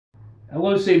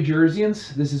Hello, Save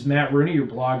Jerseyans. This is Matt Rooney, your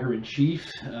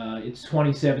blogger-in-chief. It's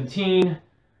 2017.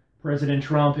 President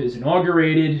Trump is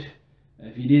inaugurated.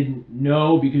 If you didn't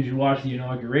know because you watched the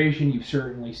inauguration, you've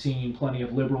certainly seen plenty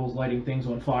of liberals lighting things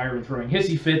on fire and throwing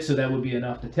hissy fits, so that would be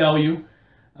enough to tell you.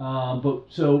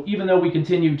 So even though we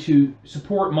continue to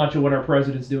support much of what our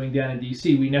president's doing down in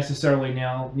D.C., we necessarily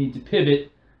now need to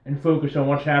pivot and focus on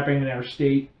what's happening in our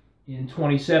state in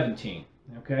 2017,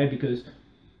 okay? Because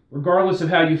regardless of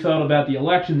how you felt about the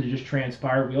election that just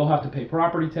transpired, we all have to pay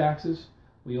property taxes.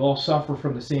 We all suffer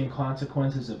from the same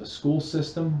consequences of a school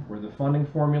system where the funding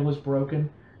formula is broken.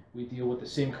 We deal with the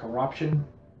same corruption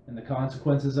and the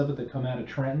consequences of it that come out of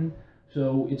Trenton.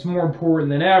 So it's more important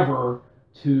than ever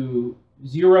to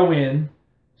zero in,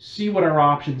 see what our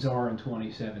options are in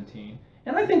 2017.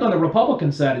 And I think on the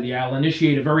Republican side of the aisle,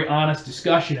 initiate a very honest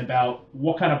discussion about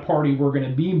what kind of party we're going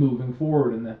to be moving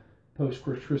forward in the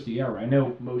post-Chris Christie era. I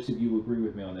know most of you agree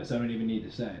with me on this. I don't even need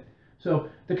to say it. So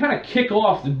to kind of kick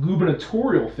off the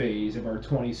gubernatorial phase of our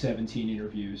 2017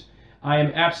 interviews, I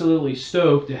am absolutely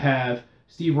stoked to have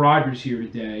Steve Rogers here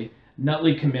today,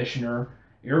 Nutley Commissioner,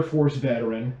 Air Force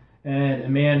veteran, and a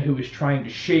man who is trying to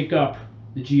shake up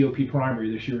the GOP primary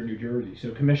this year in New Jersey.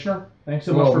 So, Commissioner, thanks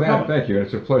so much for Matt, coming. Thank you.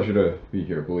 It's a pleasure to be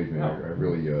here. Believe me, I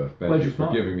really thank you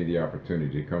for giving me the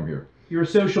opportunity to come here. You're a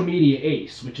social media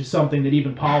ace, which is something that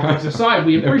even politics aside,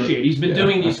 we appreciate. He's been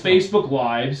doing these Facebook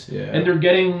Lives, and they're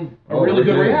getting a really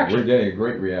good reaction. We're getting a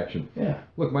great reaction. Yeah.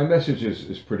 Look, my message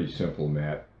is pretty simple,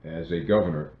 Matt. As a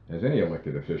governor, as any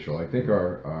elected official, I think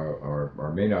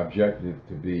our main objective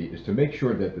is to make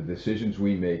sure that the decisions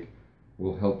we make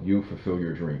will help you fulfill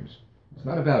your dreams. It's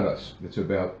not about us. It's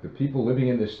about the people living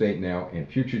in this state now and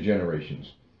future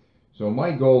generations. So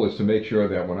my goal is to make sure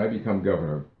that when I become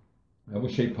governor, I will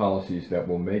shape policies that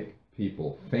will make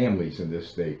people, families in this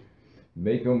state,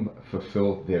 make them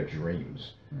fulfill their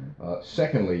dreams.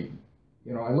 Secondly,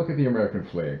 I look at the American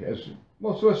flag, as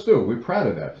most of us do. We're proud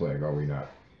of that flag, are we not?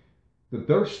 The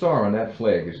third star on that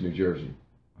flag is New Jersey.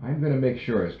 I'm going to make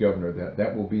sure as governor that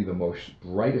that will be the most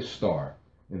brightest star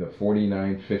in the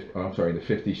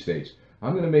 50 states.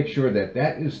 I'm going to make sure that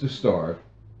that is the star,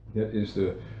 that is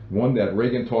the one that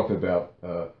Reagan talked about,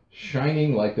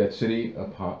 shining like that city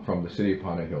from the city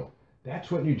upon a hill.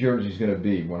 That's what New Jersey is going to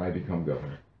be when I become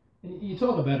governor. And you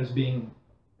talk about us being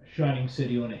a shining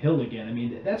city on a hill again. I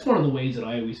mean, that's one of the ways that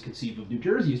I always conceive of New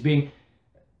Jersey as being,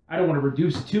 I don't want to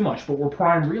reduce it too much, but we're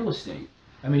prime real estate.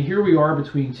 I mean, here we are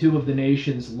between two of the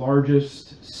nation's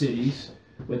largest cities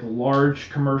with large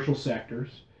commercial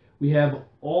sectors. We have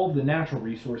all of the natural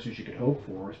resources you could hope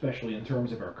for, especially in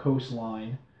terms of our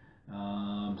coastline,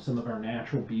 some of our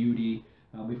natural beauty.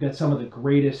 We've got some of the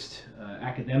greatest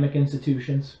academic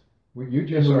institutions. What you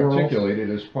just articulated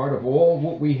as part of all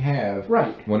what we have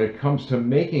when it comes to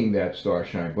making that star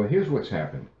shine. But here's what's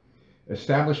happened.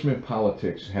 Establishment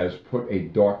politics has put a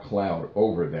dark cloud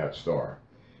over that star.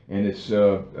 And it's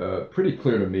pretty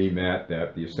clear to me, Matt,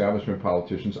 that the establishment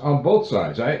politicians on both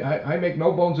sides, I make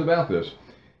no bones about this,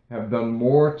 have done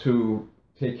more to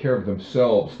take care of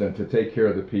themselves than to take care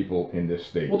of the people in this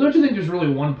state. Well, don't you think there's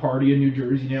really one party in New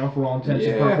Jersey now for all intents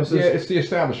and purposes? Yeah, it's the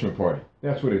establishment party.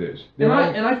 That's what it is. And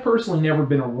I've personally never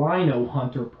been a rhino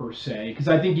hunter per se, because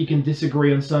I think you can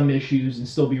disagree on some issues and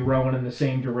still be rowing in the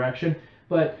same direction.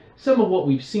 But some of what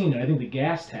we've seen, and I think the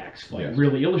gas tax fight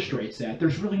really illustrates that,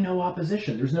 there's really no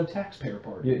opposition. There's no taxpayer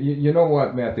party. You know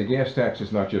what, Matt? The gas tax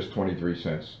is not just 23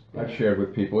 cents. I've shared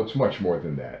with people it's much more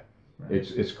than that.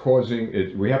 It's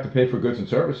causing, we have to pay for goods and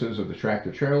services of the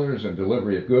tractor trailers and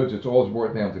delivery of goods. It's all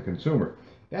brought down to consumer.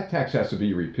 That tax has to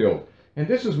be repealed. And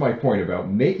this is my point about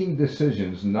making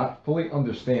decisions, not fully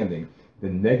understanding the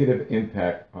negative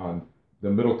impact on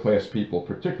the middle class people,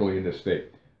 particularly in this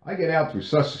state. I get out through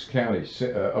Sussex County,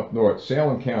 up north,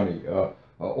 Salem County,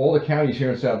 all the counties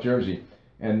here in South Jersey,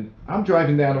 and I'm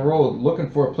driving down the road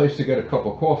looking for a place to get a cup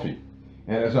of coffee.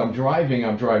 And as I'm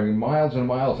driving miles and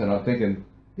miles, and I'm thinking,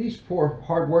 these poor,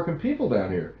 hard-working people down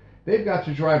here, they've got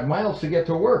to drive miles to get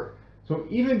to work. So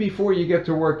even before you get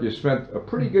to work, you spent a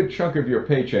pretty good chunk of your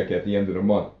paycheck at the end of the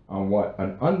month on what?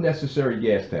 An unnecessary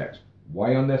gas tax.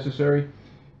 Why unnecessary?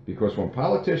 Because when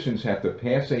politicians have to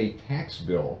pass a tax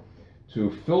bill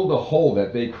to fill the hole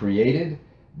that they created,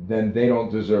 then they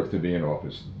don't deserve to be in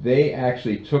office. They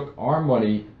actually took our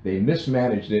money, they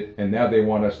mismanaged it, and now they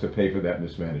want us to pay for that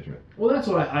mismanagement. Well, that's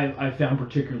what I found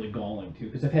particularly galling, too,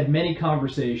 because I've had many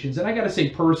conversations, and I got to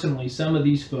say personally, some of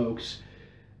these folks,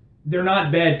 they're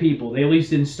not bad people. They at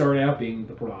least didn't start out being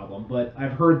the problem. But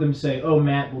I've heard them say, oh,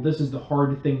 Matt, well, this is the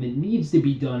hard thing that needs to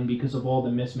be done because of all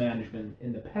the mismanagement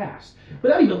in the past.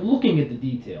 Without even looking at the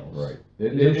details. Right.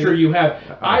 I'm sure you have.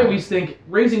 I always think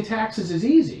raising taxes is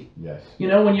easy. Yes. You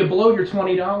know, when you blow your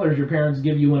 $20, your parents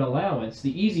give you an allowance.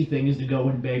 The easy thing is to go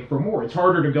and beg for more. It's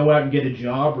harder to go out and get a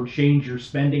job or change your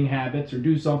spending habits or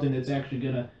do something that's actually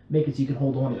going to make it so you can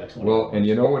hold on to that $20. Well, and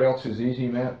you know what else is easy,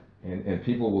 Matt? And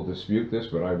people will dispute this,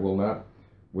 but I will not.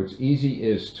 What's easy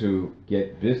is to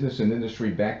get business and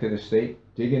industry back to the state,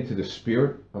 dig into the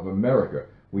spirit of America.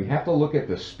 We have to look at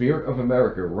the spirit of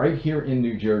America right here in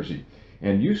New Jersey.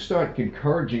 And you start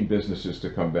encouraging businesses to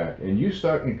come back, and you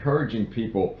start encouraging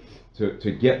people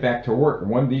to get back to work. And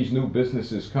when these new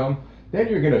businesses come, then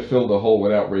you're going to fill the hole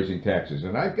without raising taxes.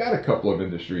 And I've got a couple of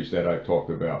industries that I've talked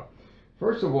about.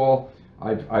 First of all,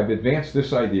 I've advanced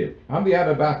this idea. I'm the out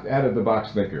of the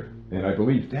box thinker, and I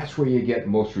believe that's where you get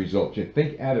most results. You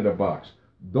think out of the box.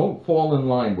 Don't fall in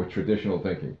line with traditional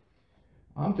thinking.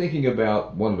 I'm thinking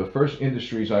about one of the first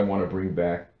industries I want to bring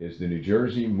back is the New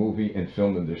Jersey movie and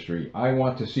film industry. I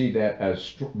want to see that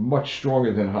as much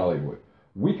stronger than Hollywood.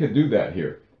 We could do that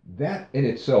here. That in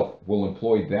itself will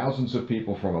employ thousands of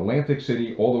people from Atlantic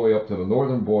City all the way up to the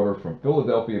northern border, from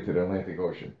Philadelphia to the Atlantic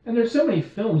Ocean. And there's so many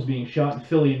films being shot in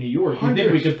Philly and New York. You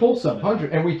think we could pull some of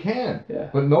that? And we can. Yeah.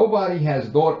 But nobody has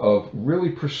thought of really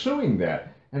pursuing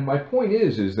that. And my point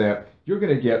is that you're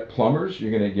going to get plumbers,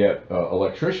 you're going to get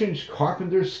electricians,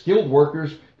 carpenters, skilled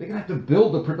workers. They're going to have to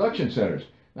build the production centers.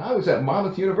 Now, I was at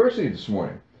Monmouth University this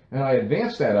morning, and I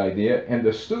advanced that idea, and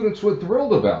the students were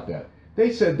thrilled about that.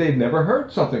 They said they'd never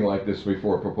heard something like this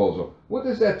before, a proposal. What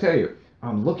does that tell you?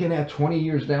 I'm looking at 20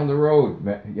 years down the road,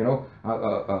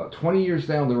 20 years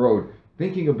down the road,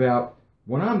 thinking about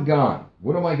when I'm gone,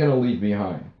 what am I going to leave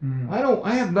behind?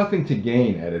 I have nothing to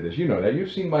gain out of this. You know that.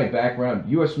 You've seen my background,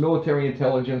 U.S. military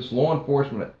intelligence, law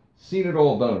enforcement, seen it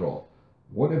all, done it all.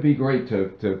 Wouldn't it be great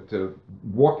to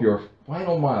walk your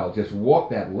final mile, just walk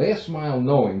that last mile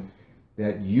knowing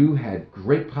that you had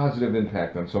great positive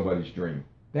impact on somebody's dream?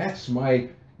 That's my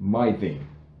theme.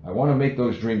 I want to make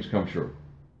those dreams come true.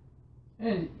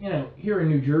 And, you know, here in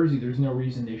New Jersey, there's no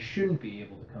reason they shouldn't be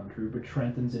able to come true, but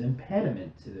Trenton's an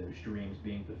impediment to those dreams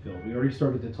being fulfilled. We already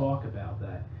started to talk about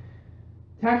that.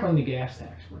 Tackling the gas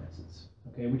tax, for instance,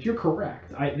 okay, which you're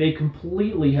correct. They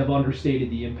completely have understated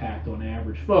the impact on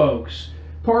average folks,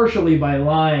 partially by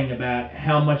lying about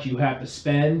how much you have to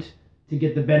spend to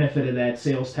get the benefit of that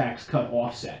sales tax cut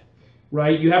offset.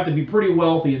 Right? You have to be pretty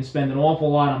wealthy and spend an awful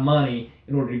lot of money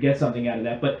in order to get something out of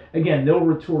that. But again, they'll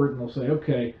retort and they'll say,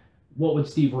 okay, what would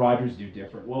Steve Rogers do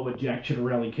different? What would Jack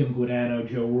Ciattarelli, Kim Guadagno,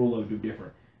 Joe Rullo do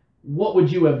different? What would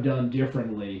you have done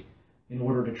differently in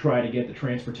order to try to get the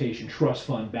Transportation Trust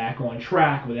Fund back on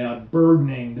track without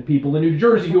burdening the people in New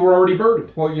Jersey who are already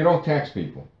burdened? Well, you don't tax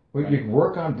people. But you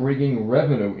work on bringing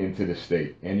revenue into the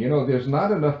state. And, you know, there's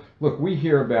not enough. Look, we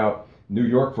hear about New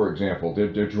York, for example.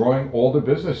 They're drawing all the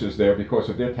businesses there because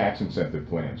of their tax incentive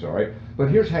plans, all right? But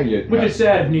here's how you... Which is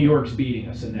sad if New York's beating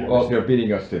us in that Well, they're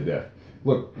beating us to death.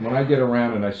 Look, when I get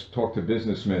around and I talk to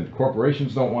businessmen,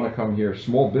 corporations don't want to come here.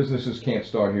 Small businesses can't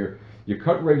start here. You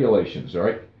cut regulations, all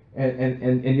right?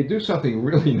 And you do something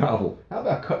really novel. How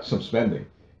about cut some spending?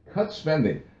 Cut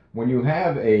spending. When you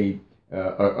have a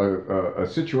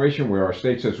situation where our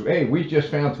state says, hey, we just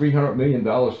found $300 million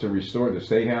to restore the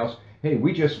State House. Hey,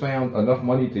 we just found enough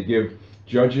money to give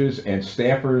judges and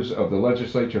staffers of the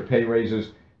legislature pay raises.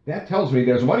 That tells me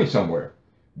there's money somewhere.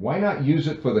 Why not use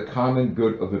it for the common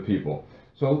good of the people?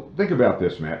 So think about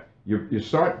this, Matt. You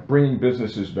start bringing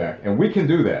businesses back, and we can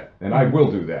do that, and I will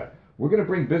do that. We're going to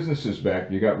bring businesses back.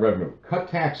 You got revenue. Cut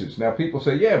taxes. Now, people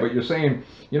say, yeah, but you're saying,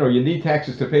 you know, you need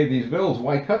taxes to pay these bills.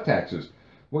 Why cut taxes?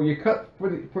 Well, you cut,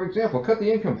 for example, cut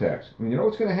the income tax. I mean, you know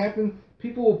what's going to happen?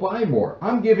 People will buy more.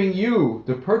 I'm giving you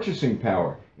the purchasing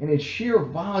power, and in sheer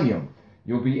volume,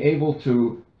 you'll be able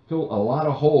to fill a lot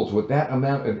of holes with that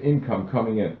amount of income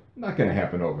coming in. Not going to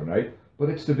happen overnight, but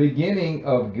it's the beginning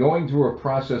of going through a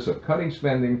process of cutting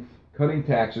spending, cutting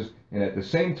taxes, and at the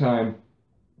same time,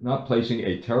 not placing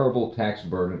a terrible tax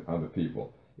burden on the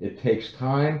people. It takes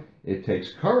time, it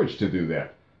takes courage to do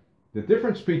that. The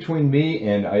difference between me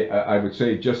and I would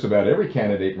say just about every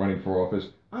candidate running for office,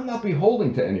 I'm not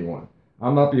beholden to anyone.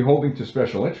 I'm not beholden to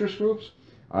special interest groups.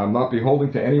 I'm not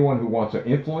beholden to anyone who wants to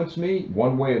influence me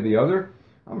one way or the other.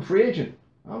 I'm a free agent.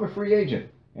 I'm a free agent.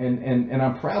 And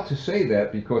I'm proud to say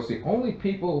that because the only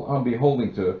people I'm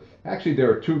beholden to, actually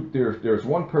there's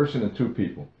one person and two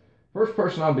people. First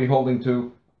person I'm beholden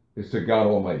to is to God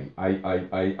Almighty.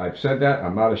 I've said that.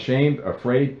 I'm not ashamed,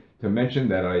 afraid to mention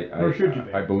that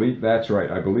I believe, that's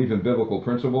right, I believe in biblical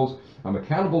principles. I'm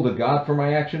accountable to God for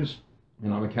my actions,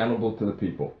 and I'm accountable to the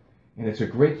people. And it's a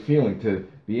great feeling to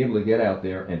be able to get out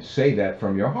there and say that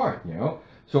from your heart, you know.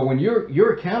 So when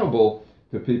you're accountable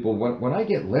to people, when I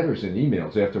get letters and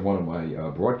emails after one of my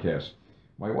broadcasts,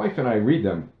 my wife and I read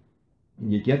them,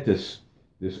 and you get this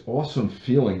awesome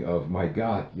feeling of, my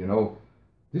God, you know,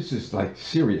 this is like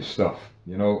serious stuff,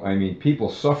 you know. I mean,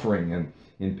 people suffering and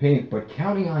in pain, but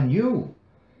counting on you.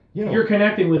 You know, you're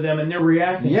connecting with them and they're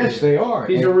reacting. Yes, they are.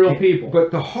 These are real people.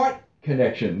 But the heart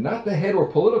connection, not the head or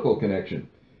political connection.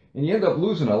 And you end up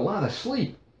losing a lot of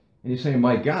sleep. And you say,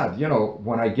 my God, you know,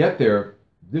 when I get there,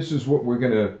 this is what we're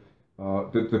going to,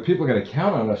 the people are going to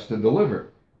count on us to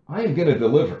deliver. I am going to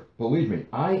deliver. Believe me,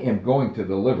 I am going to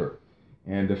deliver.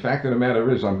 And the fact of the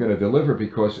matter is, I'm going to deliver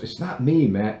because it's not me,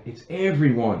 Matt. It's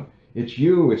everyone. It's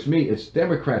you, it's me, it's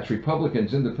Democrats,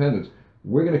 Republicans, Independents.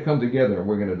 We're going to come together and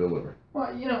we're going to deliver.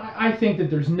 Well, you know, I think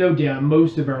that there's no doubt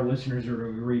most of our listeners are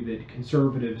going to agree that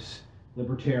conservatives,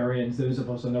 libertarians, those of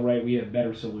us on the right, we have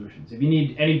better solutions. If you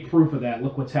need any proof of that,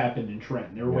 look what's happened in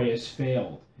Trenton. Their way has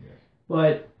failed. Yes.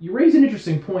 But you raise an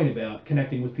interesting point about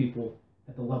connecting with people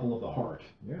at the level of the heart.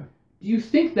 Yeah. Do you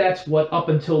think that's what, up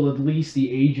until at least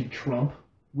the age of Trump,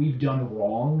 we've done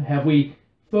wrong? Have we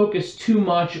focused too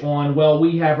much on, well,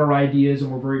 we have our ideas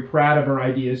and we're very proud of our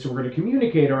ideas, so we're going to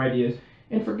communicate our ideas,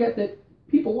 and forget that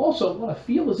people also want to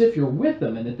feel as if you're with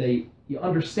them and that you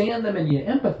understand them and you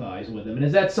empathize with them? And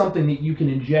is that something that you can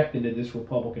inject into this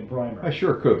Republican primary? I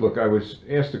sure could. Look, I was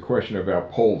asked a question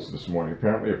about polls this morning.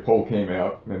 Apparently a poll came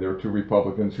out and there are two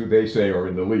Republicans who they say are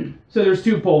in the lead. So there's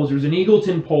two polls. There's an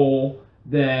Eagleton poll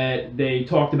that they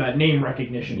talked about name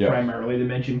recognition primarily. They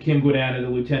mentioned Kim Guadagno, the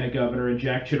lieutenant governor, and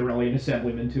Jack Ciattarelli, an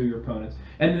assemblyman, two of your opponents.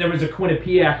 And then there was a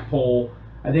Quinnipiac poll.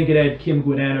 I think it had Kim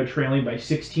Guadagno trailing by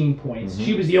 16 points.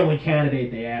 She was the only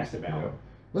candidate they asked about. Yeah.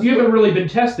 So you haven't really been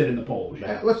tested in the polls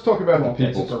yet. Let's talk about the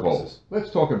people's poll. Let's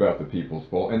talk about the people's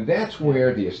poll. And that's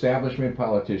where the establishment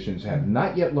politicians have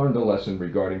not yet learned a lesson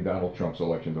regarding Donald Trump's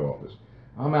election to office.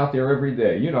 I'm out there every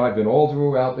day. You know, I've been all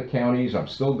throughout the counties. I'm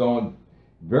still going.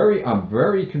 I'm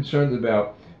very concerned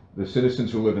about the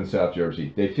citizens who live in South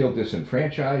Jersey. They feel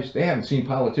disenfranchised. They haven't seen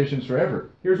politicians forever.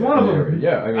 Here's one of them.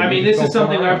 Yeah, I mean this is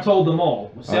something I've told them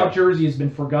all. South Jersey has been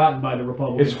forgotten by the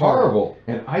Republicans. It's horrible,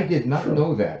 and I did not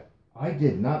know that. I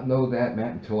did not know that,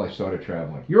 Matt, until I started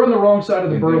traveling. You're on the wrong side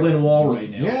of the Berlin Wall right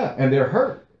now. Yeah, and they're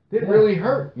hurt. They're really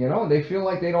hurt, you know, and they feel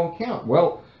like they don't count.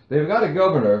 Well, they've got a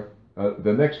governor.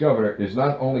 The next governor is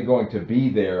not only going to be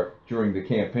there during the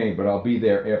campaign, but I'll be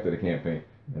there after the campaign.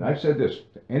 And I've said this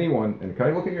to anyone, and can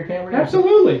I look at your camera?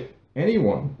 Absolutely.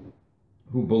 Anyone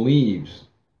who believes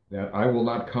that I will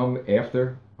not come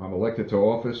after I'm elected to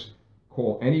office,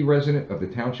 call any resident of the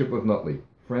township of Nutley,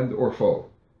 friend or foe.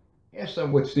 Ask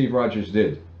them what Steve Rogers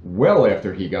did well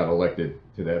after he got elected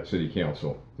to that city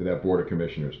council, to that board of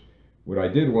commissioners. What I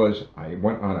did was I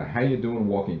went on a how you doing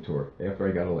walking tour after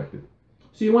I got elected.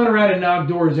 So you went around and knocked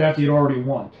doors after you'd already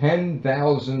won.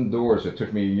 10,000 doors. It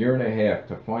took me a year and a half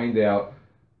to find out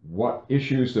what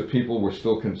issues the people were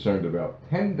still concerned about.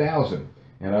 10,000.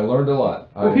 And I learned a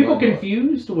lot. Were people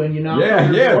confused when you knocked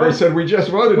on their door? They said, we just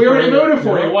voted for you. We already voted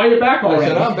for you. Why are you back already? I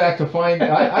said, I'm back to find,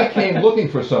 I came looking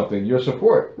for something, your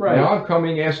support. Right. Now I'm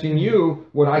coming asking you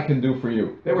what I can do for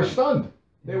you. They were stunned.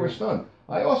 They were stunned.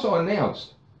 I also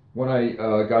announced when I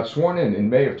got sworn in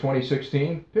May of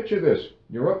 2016, picture this.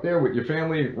 You're up there with your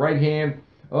family, right hand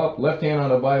up, left hand on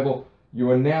the Bible.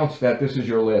 You announce that this is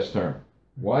your last term.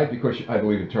 Why? Because I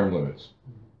believe in term limits.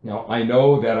 Now, I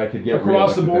know that I could get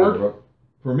across the board?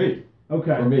 For me.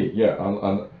 Okay. For me, yeah.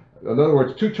 In other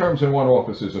words, 2 terms in one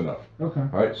office is enough. Okay.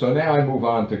 All right, so now I move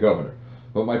on to governor.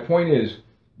 But my point is,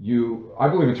 I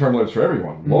believe in term limits for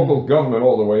everyone, local government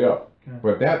all the way up. Okay.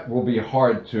 But that will be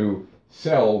hard to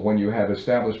sell when you have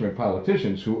establishment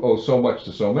politicians who owe so much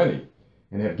to so many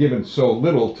and have given so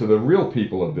little to the real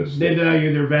people of this state. They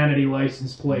value their vanity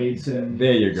license plates and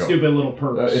there you go. Stupid little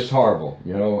perks. It's horrible,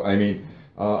 you know. I mean,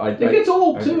 it gets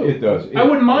old too. It does. I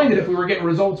wouldn't mind it if we were getting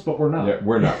results, but we're not. Yeah,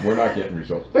 we're not. We're not getting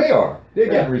results. They are. They're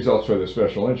getting results for the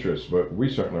special interests, but we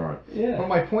certainly aren't. Yeah. But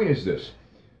my point is this: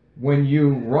 when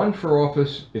you run for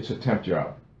office, it's a temp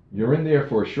job. You're in there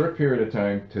for a short period of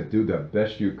time to do the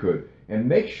best you could, and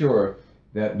make sure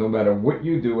that no matter what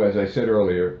you do, as I said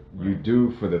earlier, you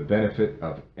do for the benefit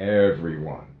of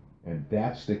everyone. And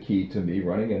that's the key to me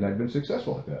running, and I've been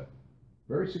successful at that.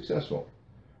 Very successful.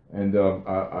 And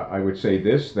I would say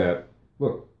this, that,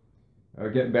 look,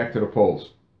 getting back to the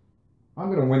polls, I'm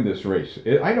going to win this race.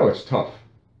 I know it's tough,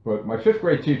 but my 5th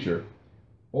grade teacher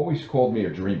always called me a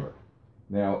dreamer.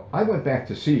 Now, I went back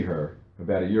to see her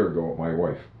about a year ago with my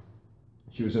wife,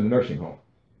 She was in a nursing home.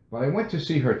 But I went to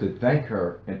see her to thank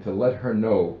her and to let her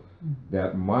know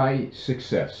that my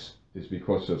success is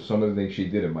because of some of the things she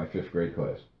did in my 5th grade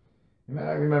class. And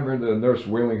I remember the nurse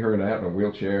wheeling her out in a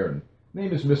wheelchair, and her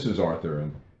name is Mrs. Arthur,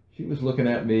 and she was looking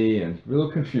at me and a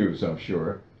little confused, I'm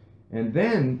sure. And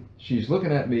then she's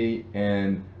looking at me,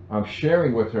 and I'm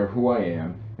sharing with her who I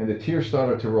am, and the tears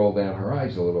started to roll down her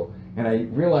eyes a little, and I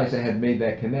realized I had made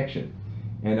that connection.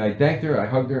 And I thanked her, I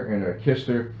hugged her, and I kissed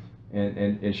her,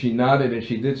 and she nodded, and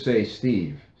she did say,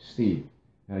 Steve. And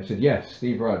I said, yes,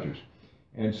 Steve Rogers.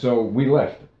 And so we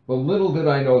left. But little did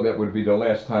I know that would be the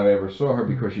last time I ever saw her,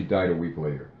 because she died a week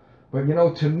later. But you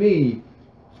know, to me,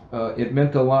 it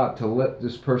meant a lot to let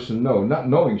this person know, not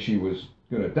knowing she was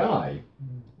going to die,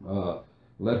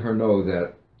 let her know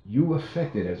that you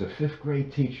affected, as a 5th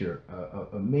grade teacher,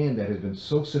 a man that has been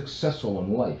so successful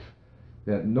in life,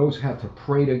 that knows how to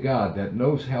pray to God, that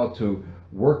knows how to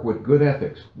work with good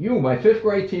ethics. You, my 5th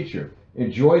grade teacher,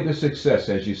 enjoy the success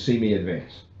as you see me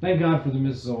advance. Thank God for the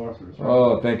Mrs. Arthurs. Right?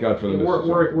 Oh, thank God for the Mrs.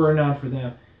 Arthurs. We're not for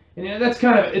them. And you know, it's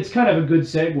kind of a good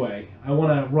segue. I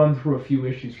want to run through a few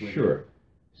issues with you. Sure.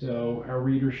 So our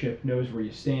readership knows where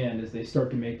you stand as they start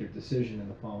to make their decision in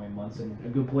the following months. And a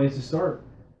good place to start,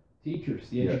 teachers,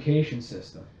 the education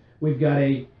system. We've got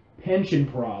a pension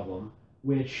problem,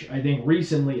 which I think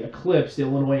recently eclipsed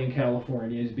Illinois and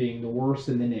California as being the worst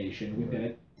in the nation. We've got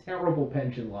a terrible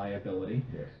pension liability,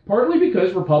 partly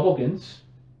because Republicans,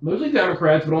 mostly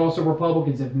Democrats, but also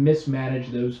Republicans, have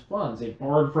mismanaged those funds. They've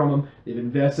borrowed from them, they've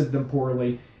invested them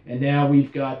poorly, and now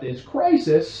we've got this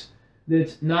crisis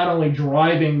that's not only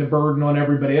driving the burden on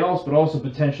everybody else, but also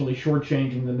potentially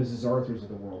shortchanging the Mrs. Arthurs of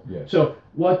the world. So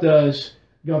what does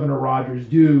Governor Rogers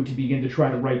do to begin to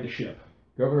try to right the ship?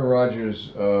 Governor Rogers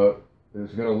is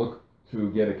going to look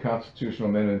to get a constitutional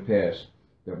amendment passed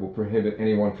that will prohibit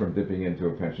anyone from dipping into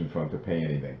a pension fund to pay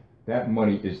anything. That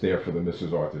money is there for the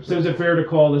Mrs. Arthurs. So is it fair to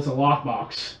call this a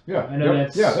lockbox? Yeah, I know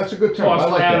that's a good term. I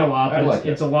like that. A lot, I like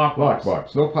it's a lockbox.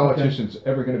 Lockbox. No politician's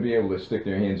ever going to be able to stick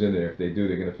their hands in there. If they do,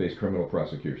 they're going to face criminal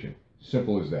prosecution.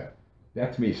 Simple as that.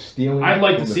 That to me is stealing. I'd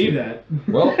like to see that.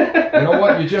 Well, you know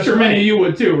what? You just sure, many of you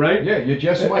would too, right? Yeah, you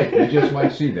just might. You just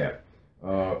might see that.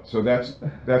 So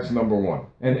that's number one.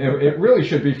 And it really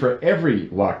should be for every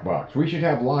lockbox. We should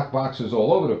have lockboxes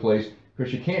all over the place,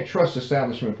 because you can't trust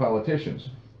establishment politicians.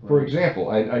 For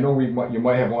example, I know you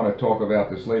might have want to talk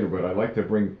about this later, but I'd like to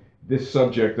bring this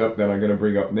subject up that I'm going to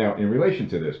bring up now in relation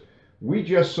to this. We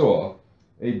just saw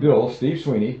a bill, Steve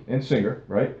Sweeney and Singer,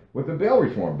 right, with the bail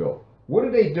reform bill. What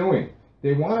are they doing?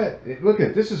 They want to, look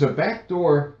at, this is a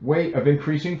backdoor way of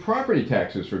increasing property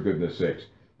taxes, for goodness sakes.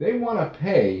 They want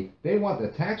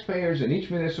the taxpayers in each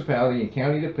municipality and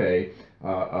county to pay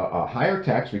a higher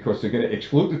tax, because they're going to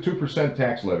exclude the 2%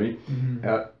 tax levy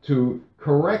to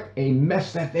correct a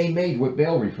mess that they made with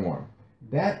bail reform.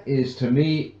 That is, to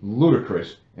me,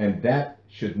 ludicrous, and that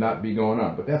should not be going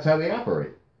on. But that's how they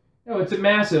operate. No, it's a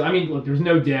massive, I mean, look, there's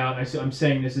no doubt, I'm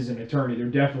saying this as an attorney, there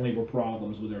definitely were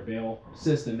problems with our bail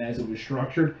system as it was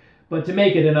structured. But to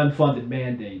make it an unfunded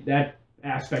mandate, that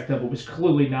aspect of it was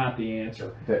clearly not the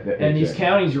answer. And these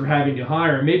counties are having to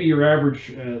hire, maybe your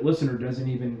average listener doesn't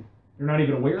even, they're not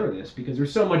even aware of this, because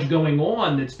there's so much going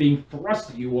on that's being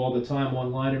thrust at you all the time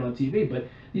online and on TV. But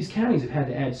these counties have had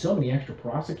to add so many extra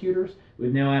prosecutors.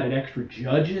 We've now added extra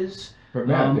judges,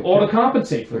 all to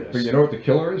compensate for this. But you know what the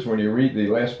killer is? When you read the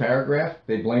last paragraph,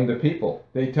 they blame the people.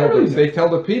 They tell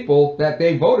the people that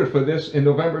they voted for this in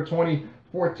November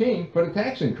 2014 for the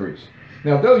tax increase.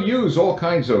 Now they'll use all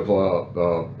kinds of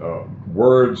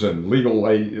words and legal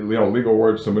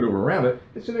words to maneuver around it.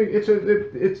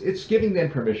 It's giving them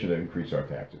permission to increase our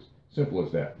taxes. Simple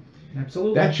as that.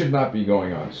 Absolutely. That should not be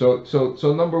going on.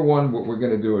 So number one, what we're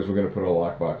going to do is we're going to put a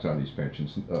lockbox on these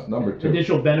pensions. Number two,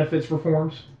 additional benefits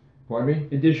reforms. Pardon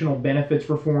me? Additional benefits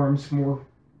reforms,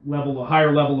 a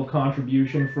higher level of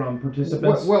contribution from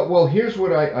participants. Well, here's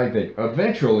what I think.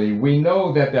 Eventually, we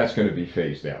know that that's going to be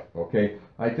phased out. Okay.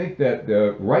 I think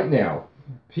that right now,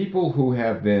 people who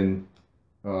have been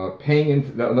paying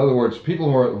in other words,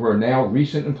 people who are now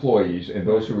recent employees and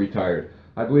those who retired,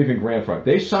 I believe in grandfather.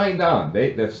 They signed on.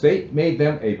 The state made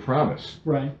them a promise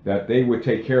that they would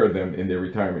take care of them in their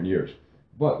retirement years.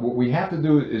 But what we have to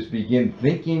do is begin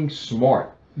thinking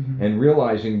smart and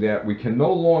realizing that we can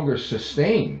no longer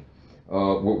sustain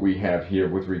what we have here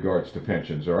with regards to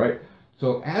pensions. All right.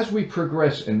 So as we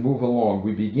progress and move along,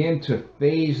 we begin to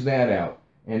phase that out.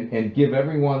 And give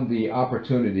everyone the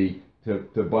opportunity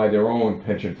to buy their own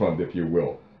pension fund, if you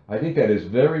will. I think that is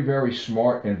very, very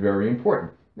smart and very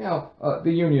important. Now,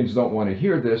 the unions don't want to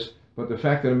hear this, but the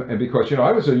fact that, and because,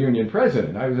 I was a union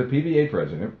president, I was a PBA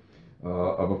president,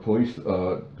 of a police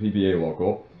PBA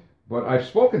local, but I've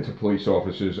spoken to police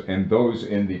officers and those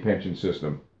in the pension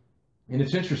system, and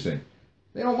it's interesting.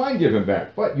 They don't mind giving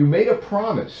back, but you made a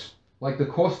promise, like the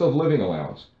cost of living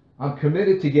allowance. I'm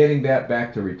committed to getting that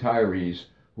back to retirees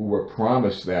who were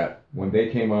promised that when they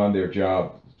came on their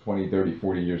job 20, 30,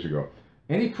 40 years ago.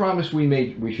 Any promise we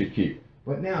made, we should keep.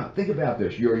 But now, think about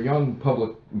this. You're a young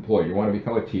public employee. You want to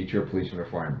become a teacher, a policeman, or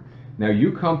fireman. Now,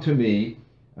 you come to me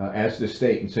as the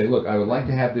state and say, look, I would like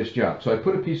to have this job. So I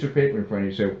put a piece of paper in front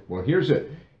of you and say, well, here's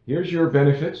it. Here's your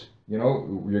benefits. You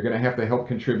know, you're going to have to help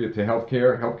contribute to health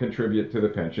care, help contribute to the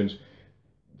pensions.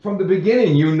 From the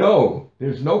beginning, you know,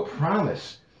 there's no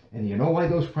promise. And you know why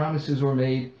those promises were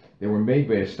made? They were made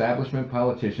by establishment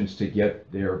politicians to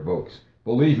get their votes.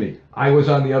 Believe me, I was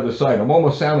on the other side. I'm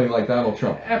almost sounding like Donald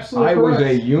Trump. Absolutely I correct. was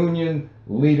a union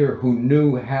leader who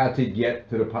knew how to get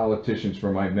to the politicians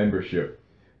for my membership.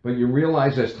 But you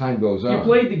realize as time goes on. You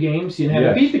played the games, you didn't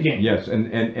have to beat the game. Yes,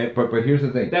 but here's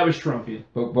the thing. That was Trumpian.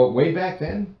 But way back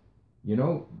then, you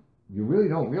know, you really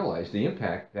don't realize the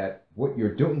impact that what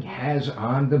you're doing has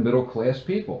on the middle class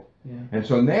people. Yeah. And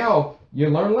so now you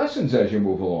learn lessons as you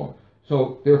move along.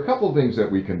 So there are a couple of things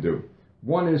that we can do.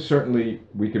 One is certainly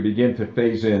we can begin to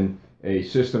phase in a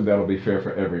system that'll be fair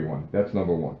for everyone. That's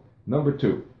number one. Number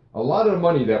two, a lot of the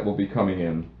money that will be coming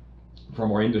in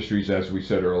from our industries, as we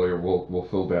said earlier, will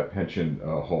fill that pension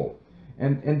hole.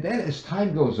 And then as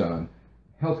time goes on,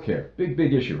 healthcare,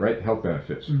 big issue, right? Health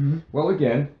benefits. Mm-hmm. Well,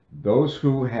 again, those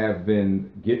who have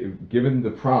been given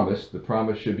the promise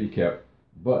should be kept.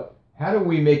 But how do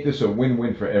we make this a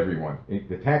win-win for everyone?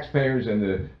 The taxpayers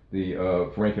and the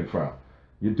rank and file.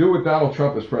 You do what Donald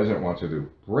Trump as president wants to do.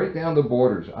 Break down the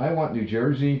borders. I want New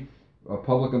Jersey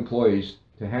public employees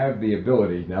to have the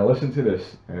ability, now listen to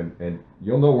this, and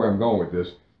you'll know where I'm going with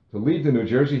this, to leave the New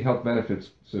Jersey health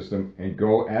benefits system and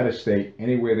go out of state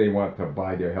anywhere they want to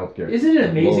buy their health care. Isn't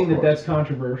it amazing that that's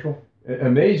controversial?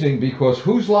 Amazing, because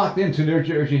who's locked into New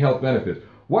Jersey health benefits?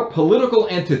 What political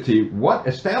entity, what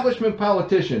establishment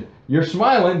politician? You're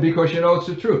smiling because you know it's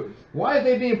the truth. Why are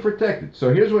they being protected?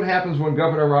 So here's what happens when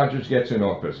Governor Rogers gets in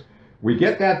office. We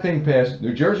get that thing passed,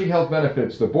 New Jersey Health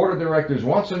Benefits, the board of directors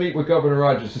wants to meet with Governor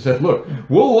Rogers and said, look,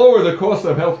 we'll lower the cost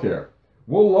of health care.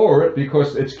 We'll lower it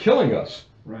because it's killing us.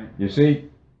 Right. You see,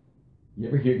 you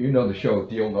ever hear, you know the show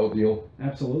Deal, No Deal?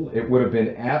 Absolutely. It would have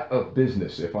been out of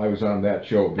business if I was on that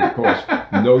show because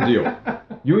no deal.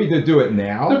 You either do it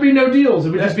now. There'd be no deals.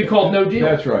 It would just be called no deal.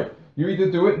 That's right. You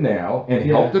either do it now and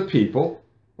help the people,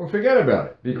 or forget about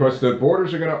it, because the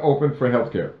borders are going to open for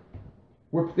health care.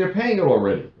 They're paying it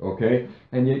already, okay?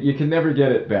 And you can never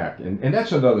get it back. And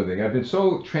that's another thing. I've been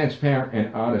so transparent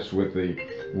and honest with the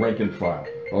rank and file,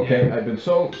 okay? Yeah. I've been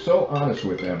so honest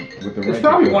with them, with the rank and file. There's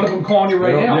probably one of them calling you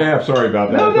right now. Yeah, I'm sorry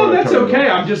about that. No, that's okay.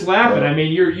 I'm just laughing. I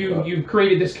mean, you've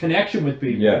created this connection with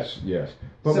people. Yes.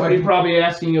 But somebody probably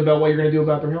asking you about what you're going to do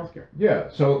about their health care. Yeah,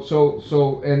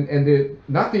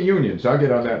 not the unions, I'll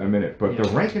get on that in a minute, but the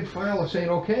rank and file are saying,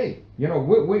 okay, you know,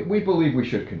 we believe we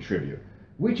should contribute.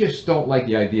 We just don't like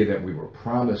the idea that we were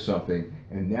promised something,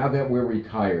 and now that we're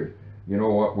retired, you know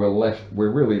what,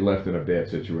 we're really left in a bad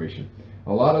situation.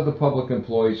 A lot of the public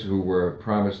employees who were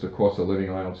promised the cost of living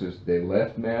allowances, they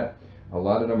left, Matt. A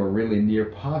lot of them are really near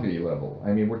poverty level. I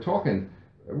mean, we're talking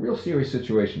a real serious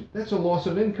situation. That's a loss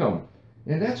of income.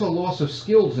 And that's a loss of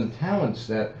skills and talents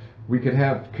that we could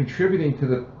have contributing to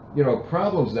the, you know,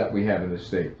 problems that we have in the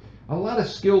state. A lot of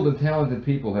skilled and talented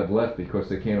people have left because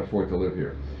they can't afford to live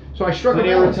here. So I struck a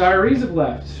balance. Many retirees have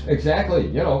left. Exactly,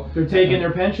 you know. They're taking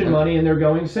their pension money and they're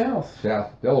going south.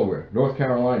 South, Delaware, North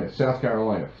Carolina, South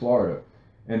Carolina, Florida.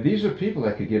 And these are people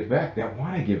that could give back, that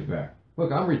want to give back.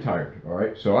 Look, I'm retired, all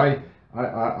right? So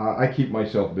I keep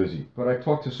myself busy. But I've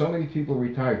talked to so many people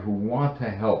retired who want to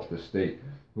help the state,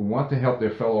 who want to help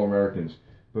their fellow Americans,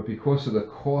 but because of the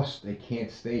cost, they can't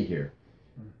stay here.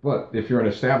 But if you're an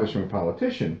establishment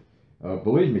politician,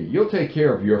 believe me, you'll take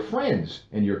care of your friends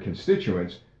and your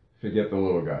constituents, forget the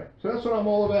little guy. So that's what I'm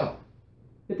all about.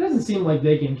 It doesn't seem like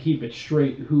they can keep it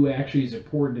straight who actually is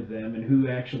important to them and who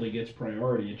actually gets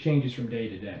priority. It changes from day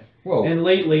to day. Well, and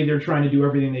lately, they're trying to do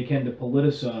everything they can to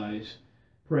politicize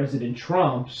President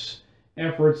Trump's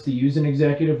efforts to use an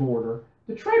executive order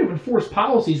to try to enforce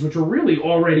policies which are really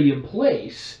already in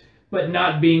place, but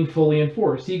not being fully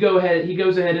enforced. He goes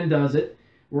ahead and does it.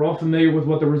 We're all familiar with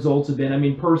what the results have been. I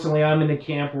mean, personally, I'm in the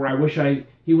camp where I wish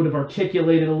he would have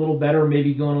articulated a little better,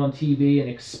 maybe gone on TV and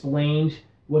explained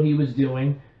what he was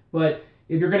doing. But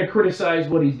if you're going to criticize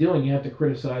what he's doing, you have to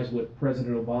criticize what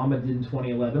President Obama did in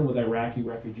 2011 with Iraqi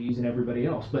refugees and everybody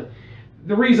else. But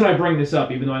the reason I bring this up,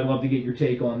 even though I'd love to get your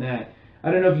take on that,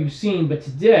 I don't know if you've seen, but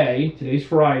today's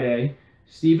Friday,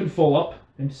 Stephen Fulop,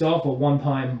 himself a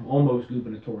one-time almost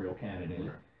gubernatorial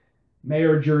candidate,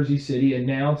 mayor of Jersey City,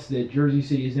 announced that Jersey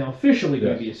City is now officially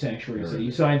going to be a sanctuary city.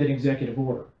 He signed an executive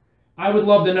order. I would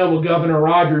love to know what Governor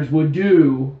Rogers would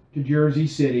do to Jersey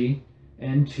City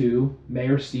and to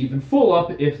Mayor Stephen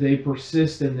Fulop if they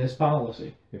persist in this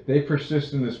policy. If they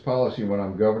persist in this policy when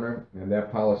I'm governor, and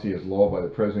that policy is law by the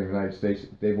President of the United States,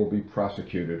 they will be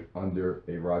prosecuted under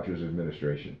a Rogers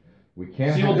administration. We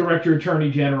can't. So you'll direct your Attorney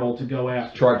General to go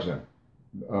after. Charge them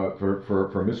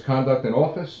for misconduct in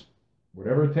office,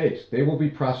 whatever it takes. They will be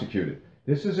prosecuted.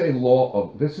 This is a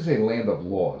land of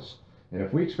laws. And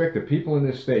if we expect the people in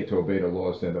this state to obey the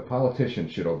laws, then the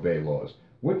politicians should obey laws.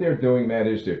 What they're doing, Matt,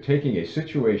 is they're taking a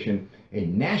situation, a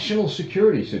national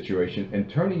security situation, and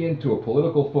turning it into a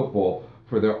political football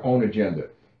for their own agenda.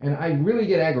 And I really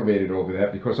get aggravated over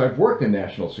that because I've worked in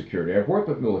national security. I've worked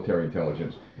with military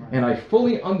intelligence. And I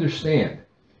fully understand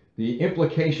the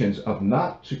implications of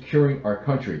not securing our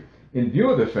country in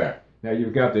view of the fact. Now,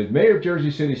 you've got the mayor of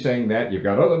Jersey City saying that. You've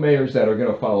got other mayors that are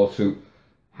going to follow suit.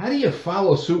 How do you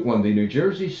follow suit when the New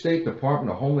Jersey State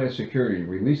Department of Homeland Security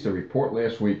released a report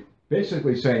last week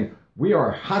basically saying we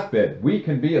are a hotbed, we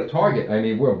can be a target, I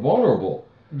mean, we're vulnerable.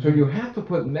 So you have to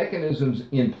put mechanisms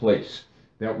in place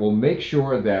that will make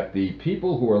sure that the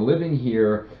people who are living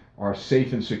here are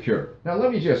safe and secure. Now,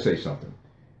 let me just say something.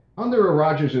 Under a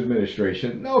Rogers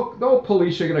administration, no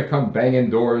police are going to come banging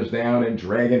doors down and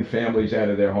dragging families out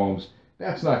of their homes.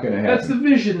 That's not going to happen. That's the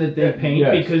vision that they paint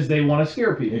because they want to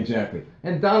scare people. Exactly.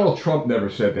 And Donald Trump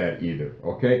never said that either,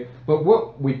 okay? But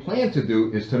what we plan to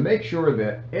do is to make sure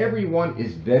that everyone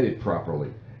is vetted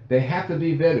properly. They have to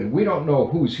be vetted. We don't know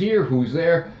who's here, who's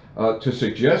there. To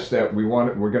suggest that we're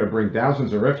going to bring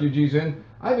thousands of refugees in,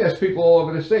 I've asked people all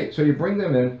over the state. So you bring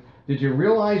them in. Did you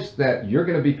realize that you're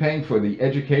going to be paying for the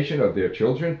education of their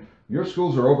children? Your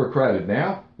schools are overcrowded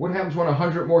now. What happens when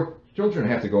 100 more children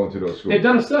have to go into those schools? They've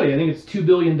done a study. I think it's $2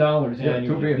 billion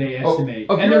annually. They estimate.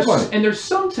 And there's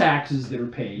some taxes that are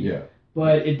paid,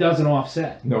 but it doesn't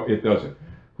offset. No, it doesn't.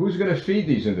 Who's going to feed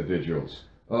these individuals?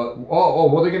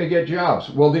 Well, they're going to get jobs.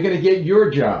 Well, they're going to get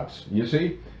your jobs. You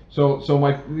see, they're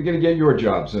going to get your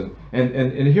jobs.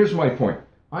 And here's my point.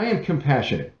 I am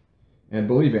compassionate, and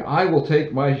believe me, I will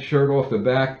take my shirt off the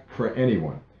back for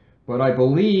anyone. But I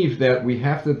believe that we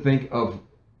have to think of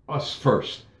us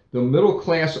first. The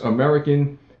middle-class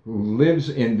American who lives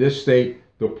in this state,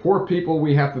 the poor people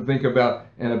we have to think about,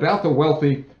 and about the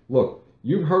wealthy. Look,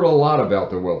 you've heard a lot about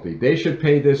the wealthy. They should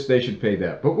pay this, they should pay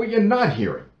that. But what you're not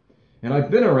hearing, and I've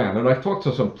been around, and I've talked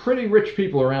to some pretty rich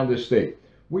people around this state,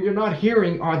 what you're not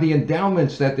hearing are the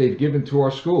endowments that they've given to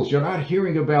our schools. You're not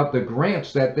hearing about the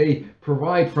grants that they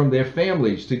provide from their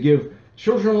families to give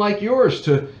children like yours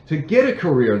to get a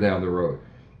career down the road.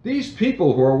 These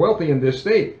people who are wealthy in this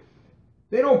state,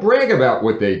 they don't brag about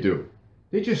what they do.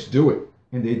 They just do it.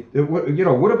 And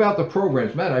what about the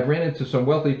programs? Matt, I've ran into some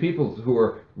wealthy people who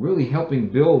are really helping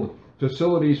build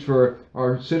facilities for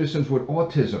our citizens with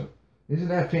autism. Isn't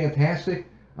that fantastic?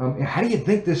 How do you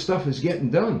think this stuff is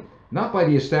getting done? Not by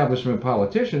the establishment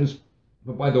politicians,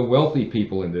 but by the wealthy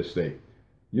people in this state.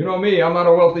 You know me, I'm not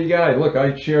a wealthy guy. Look,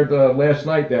 I shared last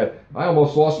night that I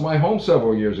almost lost my home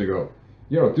several years ago.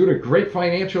 Due to great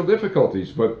financial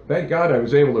difficulties, but thank God I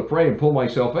was able to pray and pull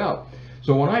myself out.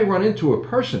 So when I run into a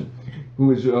person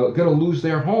who is going to lose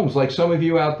their homes, like some of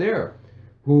you out there,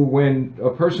 who when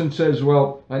a person says,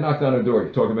 well, I knocked on a door,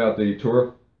 you talk about the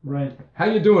tour? Right. How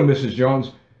you doing, Mrs.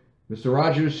 Jones? Mr.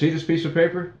 Rogers, see this piece of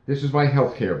paper? This is my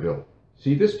health care bill.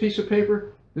 See this piece of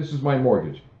paper? This is my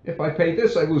mortgage. If I pay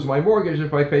this, I lose my mortgage.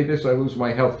 If I pay this, I lose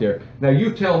my health care. Now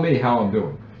you tell me how I'm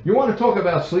doing. You want to talk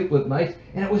about sleepless nights?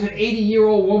 And it was an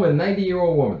 80-year-old woman,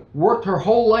 90-year-old woman, worked her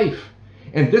whole life.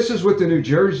 And this is what the New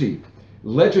Jersey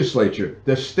legislature,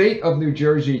 the state of New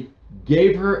Jersey,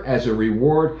 gave her as a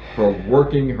reward for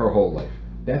working her whole life.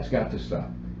 That's got to stop.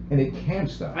 And it can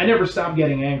stop. I never stopped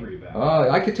getting angry about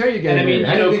it. I could tell you getting angry.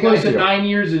 I know close to 9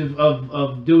 years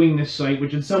of doing this site,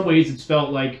 which in some ways it's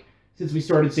felt like, since we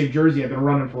started Save Jersey, I've been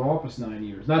running for office 9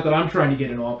 years. Not that I'm trying to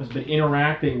get in office, but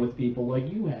interacting with people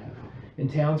like you have in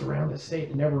towns around the state.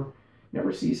 It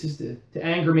never ceases to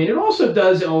anger me. And it also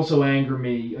does anger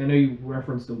me. I know you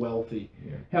referenced the wealthy.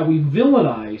 Yeah. How we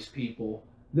villainize people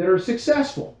that are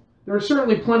successful. There are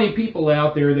certainly plenty of people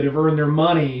out there that have earned their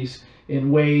monies in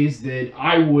ways that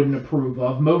I wouldn't approve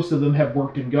of. Most of them have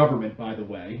worked in government, by the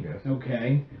way, yes.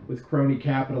 Okay, with crony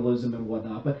capitalism and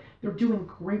whatnot. But they're doing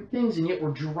great things, and yet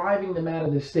we're driving them out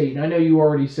of the state. And I know you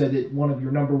already said that one of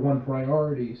your #1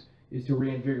 priorities is to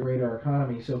reinvigorate our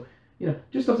economy. So,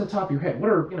 just off the top of your head, what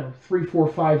are, 3, 4,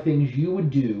 5 things you would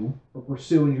do or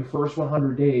pursue in your first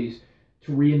 100 days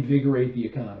to reinvigorate the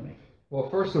economy? Well,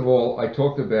 first of all, I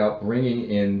talked about bringing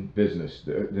in business,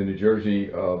 the New Jersey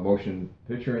motion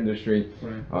picture industry.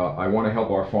 Right. I want to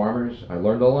help our farmers. I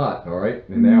learned a lot, all right?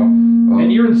 And now...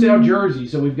 and you're in South Jersey,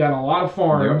 so we've got a lot of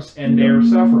farms, and they're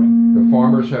suffering. The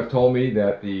farmers have told me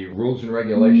that the rules and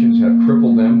regulations have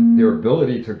crippled them, their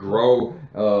ability to grow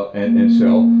and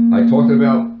sell. I talked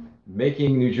about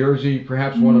making New Jersey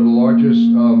perhaps one of the largest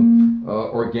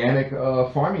organic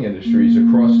farming industries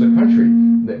across the country,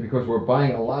 because we're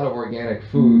buying a lot of organic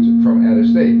foods from out of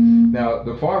state. Now,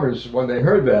 the farmers, when they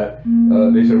heard that,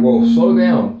 they said, well, slow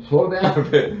down a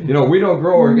bit. You know, we don't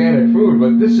grow organic food,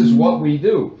 but this is what we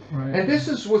do. Right. And this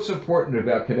is what's important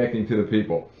about connecting to the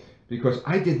people, because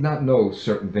I did not know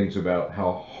certain things about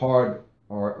how hard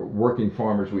our working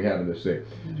farmers we have in the state.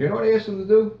 Do you know what I asked them to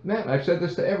do, Matt? I've said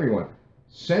this to everyone.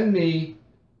 Send me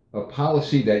a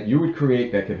policy that you would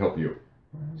create that could help you.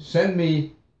 Send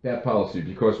me that policy,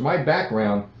 because my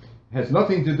background has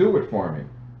nothing to do with farming,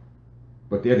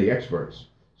 but they're the experts.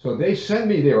 So they send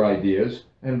me their ideas,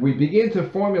 and we begin to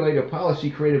formulate a policy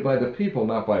created by the people,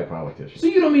 not by a politician. So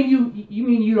you don't mean you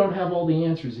mean you don't have all the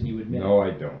answers, and you admit? No,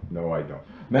 I don't. No, I don't.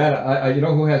 Matt, you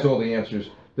know who has all the answers?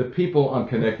 The people I'm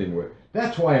connecting with.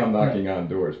 That's why I'm knocking on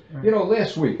doors. Right. You know,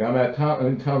 last week I'm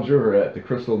in Tom's River at the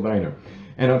Crystal Diner.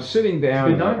 And I'm sitting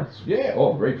down. Good diners. Yeah,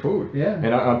 oh, great food. Yeah.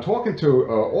 And I'm talking to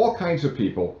all kinds of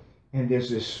people, and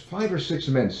there's this 5 or 6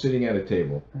 men sitting at a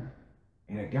table,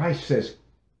 and a guy says,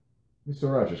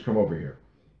 Mr. Rogers, come over here.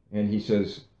 And he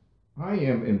says, I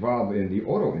am involved in the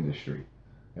auto industry,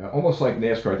 almost like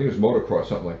NASCAR. I think it was motocross,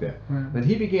 something like that. Right. And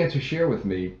he began to share with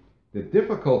me the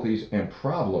difficulties and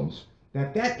problems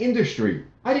that industry,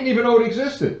 I didn't even know it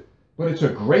existed, but it's a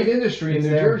great industry in New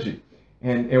Jersey.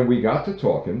 And we got to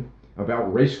talking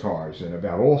about race cars and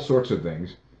about all sorts of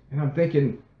things. And I'm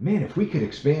thinking, man, if we could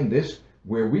expand this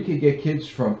where we could get kids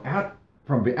from out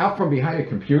from behind a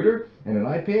computer and an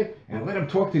iPad and let them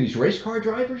talk to these race car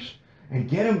drivers and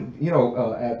get them, you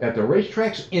know, at the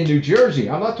racetracks in New Jersey.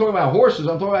 I'm not talking about horses.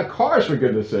 I'm talking about cars, for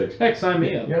goodness sakes. Heck, sign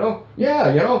me up. You know,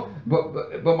 yeah, you know.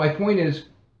 But my point is,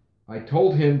 I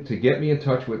told him to get me in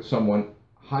touch with someone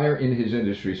higher in his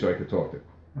industry so I could talk to him.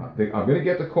 I'm going to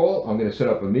get the call, I'm going to set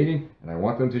up a meeting, and I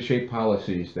want them to shape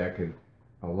policies that could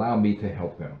allow me to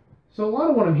help them. So a lot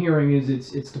of what I'm hearing is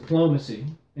it's diplomacy.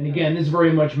 And again, this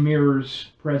very much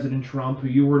mirrors President Trump, who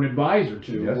you were an advisor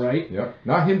to, yes, right? Yeah.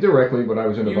 Not him directly, but I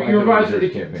was an advisor, You're advisor to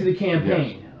the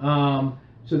campaign. Yes.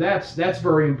 So that's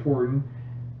very important.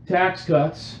 Tax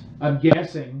cuts, I'm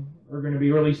guessing, are going to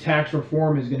be, or at least tax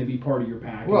reform is going to be part of your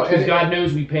package. Well, because God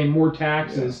knows we pay more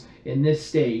taxes in this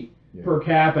state per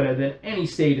capita than any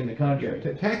state in the country.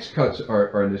 Yeah, tax cuts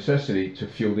are a necessity to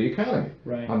fuel the economy.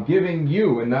 Right. I'm giving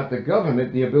you and not the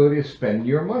government the ability to spend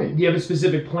your money. Do you have a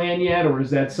specific plan yet, or is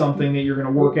that something that you're going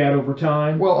to work out over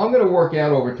time? Well, I'm going to work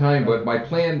out over time, but my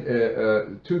plan,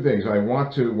 2 things. I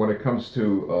want to, when it comes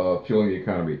to fueling the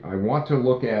economy, I want to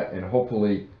look at, and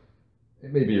hopefully,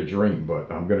 it may be a dream,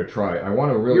 but I'm going to try. I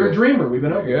want to really... You're a dreamer. We've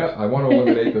been over Yeah, I want to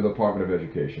eliminate the Department of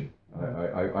Education.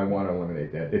 I want to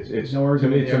eliminate that. It's no to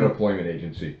me, it's an employment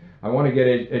agency. I want to get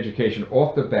education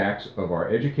off the backs of our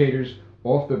educators,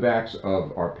 off the backs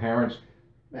of our parents.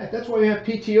 Matt, that's why we have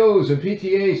PTOs and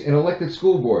PTAs and elected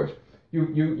school boards.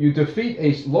 You defeat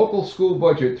a local school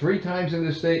budget 3 times in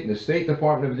the state, and the State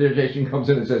Department of Education comes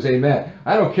in and says, hey, Matt,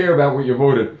 I don't care about what you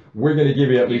voted. We're going to give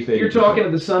you at least 80%. You're talking to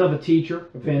the son of a teacher,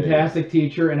 a fantastic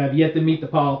teacher, and I've yet to meet the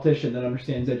politician that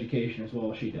understands education as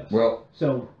well as she does. Well,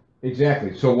 so...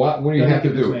 Exactly. So what do you have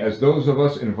to do? As those of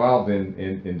us involved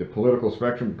in the political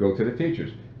spectrum, go to the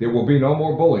teachers. There will be no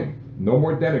more bullying, no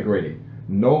more denigrating,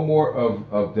 no more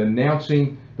of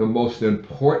denouncing the most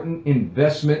important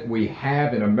investment we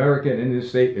have in America and in this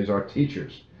state is our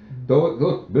teachers.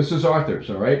 Look, this is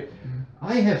Arthur's, all right?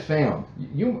 I have found,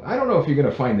 I don't know if you're going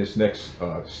to find this next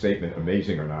statement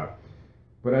amazing or not,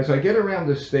 but as I get around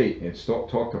the state and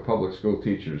talk to public school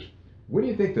teachers, what do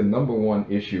you think the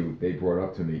 #1 issue they brought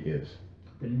up to me is?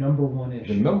 The #1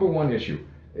 issue? The #1 issue.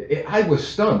 I was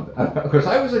stunned because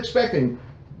I was expecting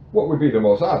what would be the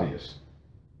most obvious.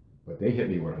 But they hit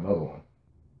me with another one.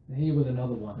 They hit you with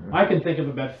another one. I can think of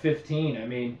about 15. I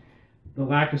mean, the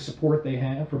lack of support they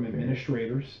have from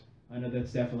administrators. I know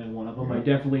that's definitely one of them. I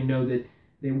definitely know that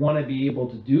they want to be able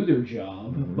to do their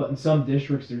job, but in some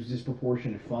districts there's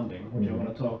disproportionate funding, which I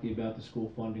want to talk to you about the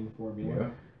school funding formula. Yeah.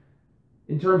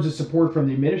 In terms of support from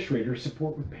the administrator,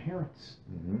 support with parents.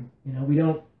 You know, we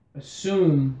don't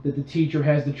assume that the teacher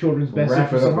has the children's best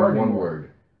interests at heart. Wrap it up in one word.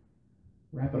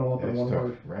 Wrap it all up in one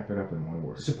word. Wrap it up in one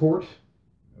word. Support.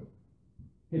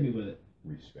 Hit me with it.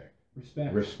 Respect.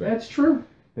 Respect. Respect. That's true.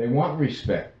 They want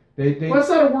respect. Well, that's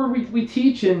not a word we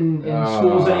teach in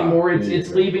schools anymore. It's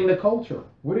leaving the culture.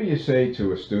 What do you say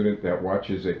to a student that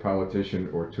watches a politician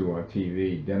or two on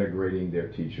TV denigrating their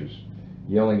teachers,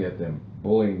 yelling at them,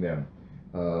 bullying them,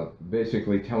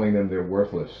 basically telling them they're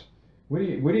worthless? What do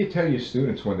you tell your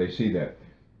students when they see that?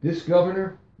 This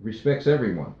governor respects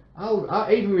everyone.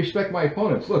 I even respect my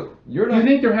opponents. Look, you're not... Do you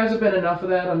think there hasn't been enough of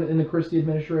that in the Christie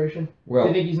administration? Well, do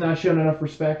you think he's not shown enough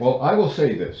respect? Well, I will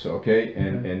say this, okay,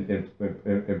 and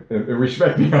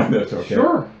respect me on this, okay?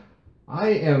 Sure. I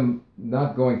am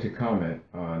not going to comment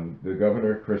on the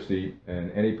Governor Christie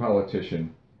and any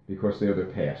politician because they are the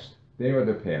past. They are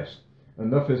the past.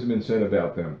 Enough has been said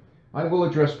about them. I will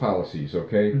address policies,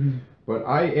 okay? But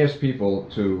I ask people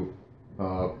to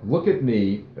look at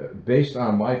me based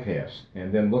on my past,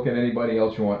 and then look at anybody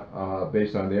else you want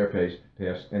based on their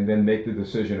past, and then make the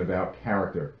decision about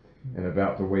character and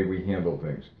about the way we handle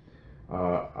things.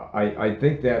 I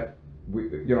think that,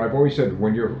 I've always said,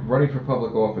 when you're running for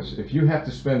public office, if you have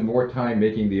to spend more time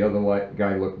making the other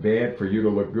guy look bad for you to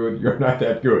look good, you're not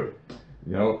that good.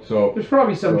 So there's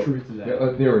probably some truth to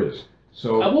that. There is.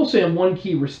 So I will say in one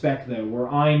key respect, though, where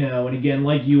I know, and again,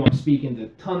 like you, I'm speaking to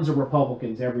tons of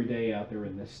Republicans every day out there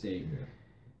in this state. Yeah.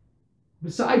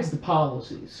 Besides the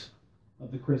policies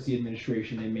of the Christie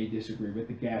administration they may disagree with,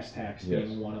 the gas tax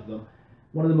being one of them,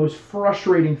 one of the most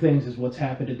frustrating things is what's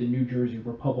happened to the New Jersey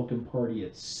Republican Party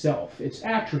itself. It's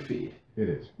atrophied. It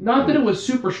is. Not that it was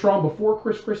super strong before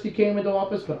Chris Christie came into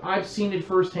office, but I've seen it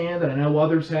firsthand, and I know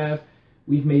others have.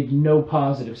 We've made no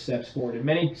positive steps forward. In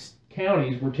many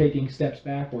counties, we're taking steps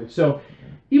backwards. So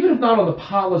even if not on the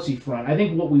policy front, I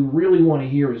think what we really want to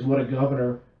hear is what a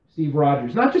governor, Steve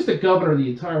Rogers, not just a governor of the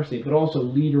entire state, but also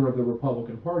leader of the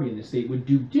Republican Party in the state, would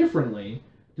do differently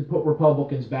to put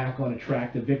Republicans back on a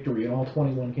track to victory in all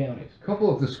 21 counties. A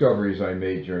couple of discoveries I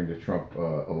made during the Trump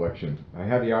election. I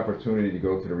had the opportunity to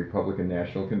go to the Republican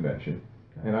National Convention,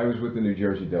 and I was with the New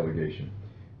Jersey delegation.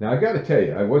 Now, I got to tell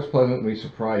you, I was pleasantly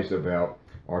surprised about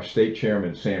our state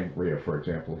chairman, Sam Rea, for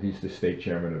example. He's the state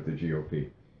chairman of the GOP.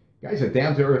 Guy's a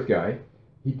down-to-earth guy.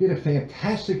 He did a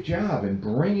fantastic job in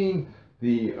bringing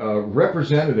the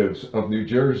representatives of New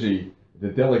Jersey, the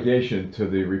delegation, to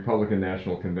the Republican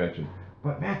National Convention.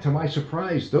 But Matt, to my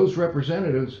surprise, those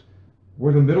representatives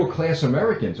were the middle-class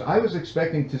Americans. I was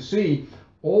expecting to see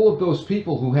all of those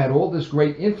people who had all this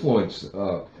great influence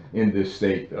in this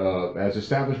state as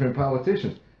establishment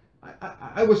politicians.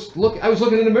 I was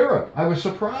looking in the mirror. I was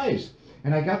surprised,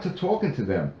 and I got to talking to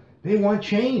them. They want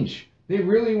change. They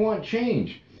really want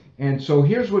change. And so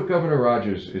here's what Governor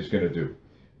Rogers is going to do.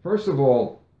 First of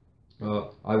all,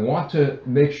 I want to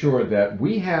make sure that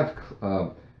we have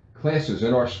classes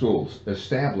in our schools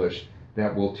established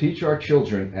that will teach our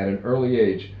children at an early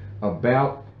age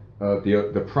about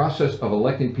the process of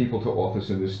electing people to office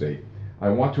in this state. I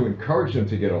want to encourage them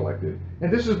to get elected.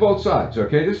 And this is both sides,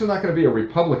 okay? This is not going to be a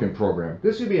Republican program.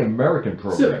 This is going to be an American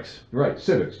program. Civics. Right,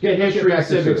 civics. Get history and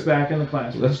civics back in the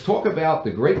classroom. Let's talk about the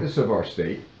greatness of our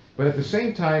state, but at the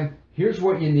same time, here's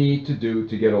what you need to do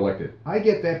to get elected. I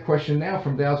get that question now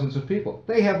from thousands of people.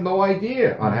 They have no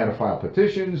idea on how to file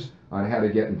petitions, on how to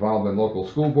get involved in local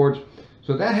school boards.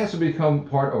 So that has to become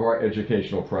part of our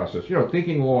educational process.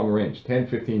 Thinking long range, 10,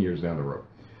 15 years down the road.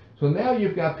 So now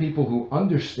you've got people who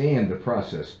understand the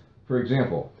process. For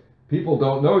example, people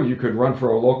don't know you could run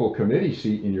for a local committee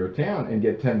seat in your town and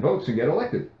get 10 votes and get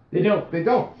elected. They don't. They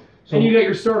don't. So, and you got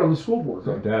your start on the school board.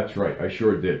 So that's right. I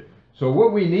sure did. So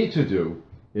what we need to do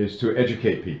is to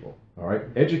educate people. All right?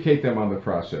 Educate them on the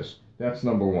process. That's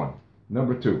number one.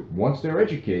 Number two, once they're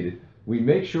educated, we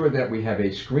make sure that we have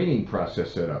a screening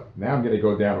process set up. Now I'm going to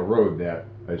go down a road that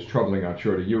is troubling, I'm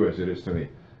sure, to you as it is to me.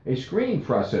 A screening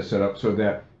process set up so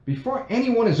that before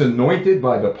anyone is anointed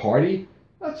by the party,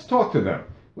 let's talk to them.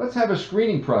 Let's have a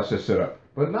screening process set up,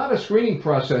 but not a screening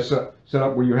process set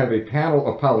up where you have a panel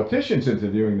of politicians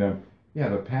interviewing them. You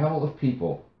have a panel of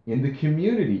people in the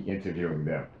community interviewing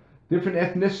them. Different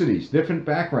ethnicities, different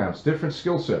backgrounds, different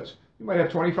skill sets. You might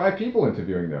have 25 people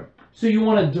interviewing them. So you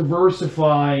want to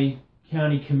diversify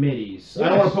county committees. Yes. I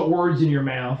don't want to put words in your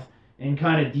mouth. And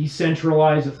kind of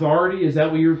decentralize authority? Is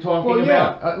that what you're talking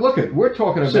about? Look, we're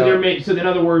talking about... So in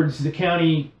other words, the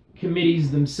county committees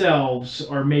themselves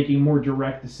are making more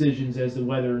direct decisions as to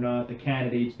whether or not the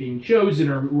candidates being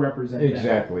chosen or who represent them.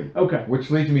 Exactly. Okay.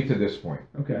 Which leads me to this point.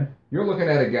 Okay. You're looking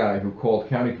at a guy who called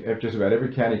just about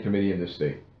every county committee in this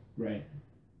state. Right.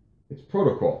 It's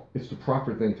protocol. It's the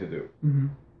proper thing to do. Mm-hmm.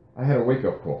 I had a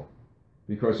wake-up call.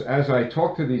 Because as I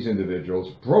talked to these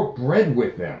individuals, broke bread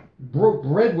with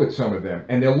some of them,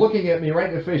 and they're looking at me right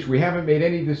in the face. We haven't made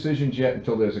any decisions yet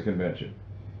until there's a convention.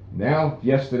 Now,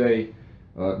 yesterday,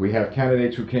 We have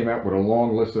candidates who came out with a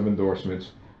long list of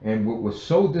endorsements, and what was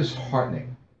so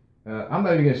disheartening, I'm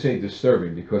not even going to say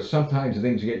disturbing, because sometimes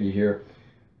things get you here,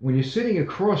 when you're sitting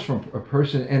across from a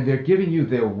person and they're giving you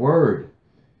their word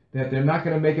that they're not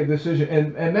going to make a decision.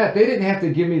 And Matt, they didn't have to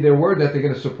give me their word that they're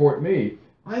going to support me.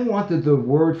 I wanted the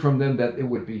word from them that it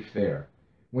would be fair.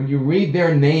 When you read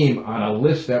their name on a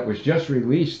list that was just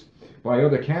released by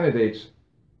other candidates,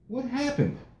 what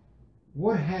happened?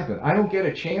 What happened? I don't get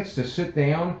a chance to sit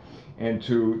down and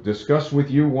to discuss with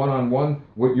you one-on-one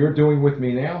what you're doing with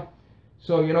me now.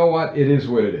 So you know what? It is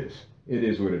what it is. It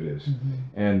is what it is.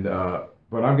 Mm-hmm. And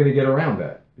but I'm going to get around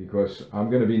that, because I'm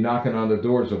going to be knocking on the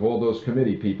doors of all those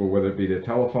committee people, whether it be the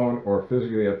telephone or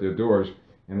physically at their doors,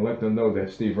 and let them know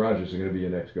that Steve Rogers is going to be your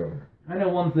next governor. I know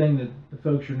one thing that the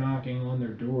folks you're knocking on their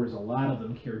doors, a lot of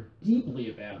them care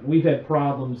deeply about. And we've had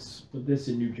problems with this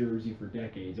in New Jersey for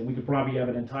decades, and we could probably have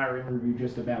an entire interview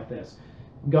just about this.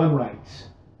 Gun rights.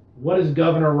 What does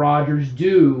Governor Rogers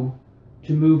do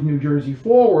to move New Jersey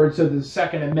forward so that the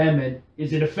Second Amendment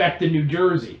is in effect in New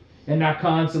Jersey and not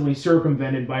constantly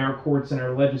circumvented by our courts and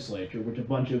our legislature with a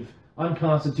bunch of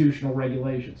unconstitutional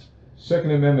regulations?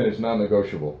 Second Amendment is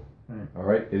non-negotiable. All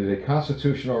right, it is a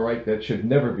constitutional right that should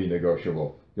never be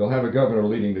negotiable. You'll have a governor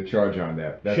leading the charge on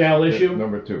that. That's shall issue.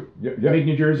 Number two. Make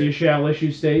New Jersey a shall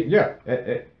issue state. Yeah,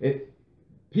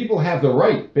 people have the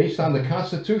right based on the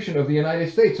Constitution of the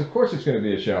United States. Of course, it's going to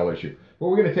be a shall issue, but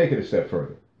we're going to take it a step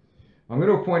further. I'm going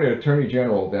to appoint an attorney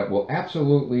general that will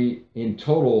absolutely, in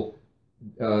total,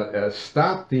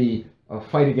 stop the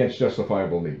fight against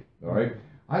justifiable need. All right,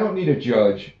 I don't need a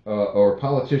judge or a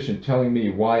politician telling me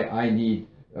why I need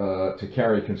to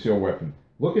carry a concealed weapon.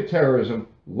 Look at terrorism,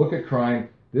 look at crime.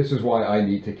 This is why I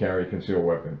need to carry a concealed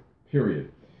weapon,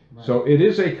 period. Right. So it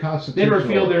is a constitutional... They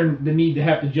never feel the need to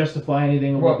have to justify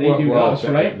anything of what they do to us,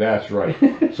 right? That's right. So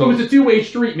if it was a two-way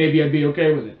street, maybe I'd be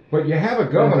okay with it. But you have a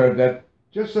governor that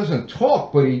just doesn't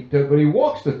talk, but he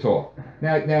walks the talk.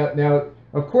 Now,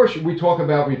 of course, we talk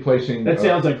about replacing... That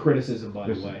sounds like criticism, by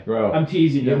the way. Well, I'm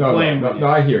teasing you. I'm playing with you. No,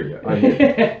 I hear you. I hear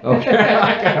you. Okay.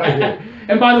 I hear you.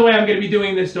 And by the way, I'm going to be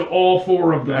doing this to all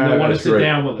four of them that want to sit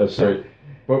down with us. That's right.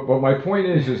 But my point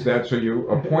is that so you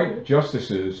appoint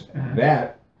justices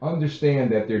that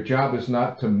understand that their job is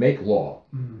not to make law.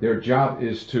 Their job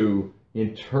is to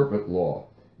interpret law.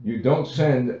 You don't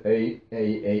send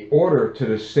a order to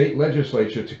the state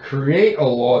legislature to create a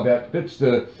law that fits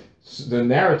the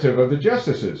narrative of the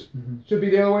justices. It should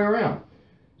be the other way around.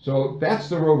 So that's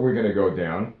the road we're going to go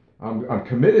down. I'm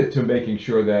committed to making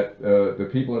sure that the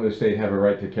people in the state have a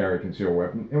right to carry a concealed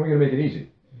weapon, and we're going to make it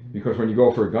easy. Because when you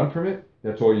go for a gun permit,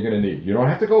 that's all you're going to need. You don't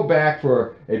have to go back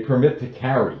for a permit to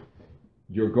carry.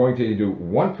 You're going to do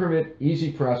one permit,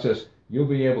 easy process. You'll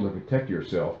be able to protect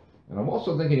yourself. And I'm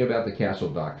also thinking about the castle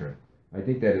doctrine. I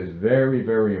think that is very,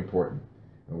 very important.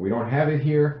 We don't have it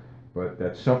here, but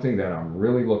that's something that I'm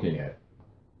really looking at.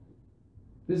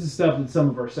 This is stuff that some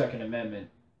of our Second Amendment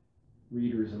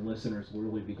readers and listeners will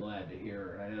really be glad to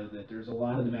hear. I know that there's a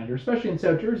lot of them out here, especially in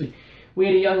South Jersey. We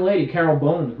had a young lady, Carol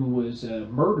Bone, who was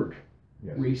murdered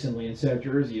recently in South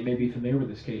Jersey. You may be familiar with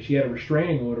this case. She had a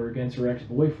restraining order against her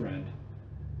ex-boyfriend,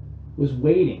 was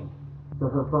waiting for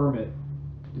her permit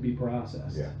to be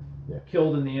processed.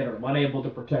 Killed in the interim, unable to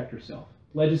protect herself.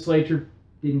 Legislature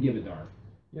didn't give a darn.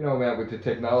 You know, Matt, with the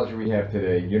technology we have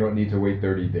today, you don't need to wait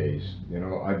 30 days. You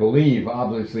know, I believe,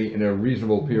 obviously, in a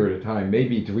reasonable period of time,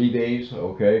 maybe 3 days,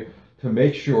 okay, to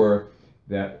make sure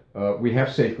that we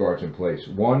have safeguards in place.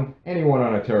 One, anyone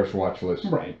on a terrorist watch list,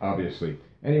 obviously.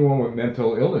 Anyone with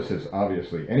mental illnesses,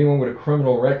 obviously. Anyone with a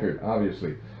criminal record,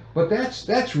 obviously. But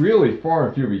that's really far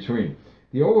and few between.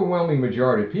 The overwhelming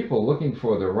majority of people looking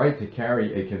for the right to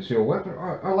carry a concealed weapon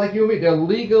are like you and me. They're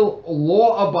legal,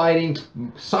 law-abiding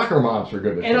soccer moms, for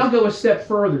goodness sake. And I'll go a step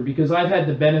further, because I've had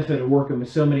the benefit of working with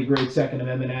so many great Second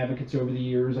Amendment advocates over the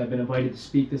years. I've been invited to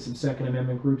speak to some Second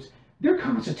Amendment groups. They're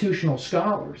constitutional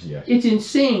scholars. Yes. It's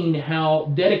insane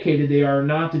how dedicated they are,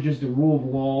 not to just the rule of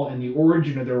law and the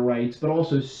origin of their rights, but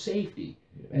also safety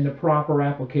and the proper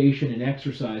application and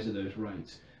exercise of those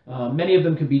rights. Many of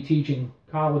them could be teaching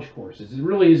college courses. It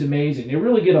really is amazing. They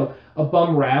really get a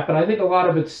bum rap, and I think a lot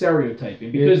of it's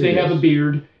stereotyping. Because they have a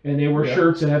beard and they wear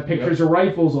shirts and have pictures of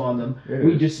rifles on them,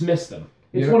 we dismiss them.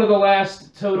 It's one of the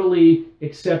last totally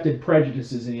accepted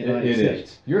prejudices in the United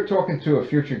States. You're talking to a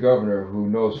future governor who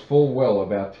knows full well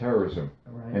about terrorism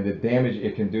and the damage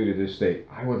it can do to this state.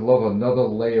 I would love another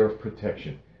layer of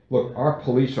protection. Look, our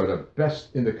police are the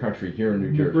best in the country here in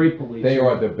New Jersey. Great police. They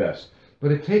are the best.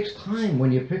 But it takes time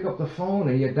when you pick up the phone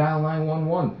and you dial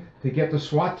 911 to get the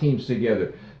SWAT teams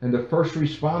together and the first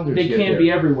responders. They can't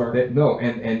be everywhere. No,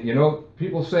 and you know,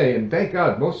 people say, and thank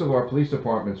God, most of our police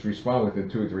departments respond within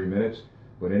 2 or 3 minutes,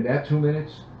 but in that 2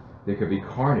 minutes, there could be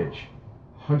carnage.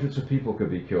 Hundreds of people could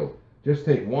be killed. Just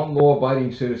take one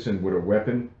law-abiding citizen with a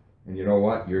weapon, and you know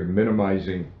what? You're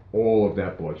minimizing all of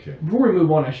that bloodshed. Before we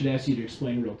move on, I should ask you to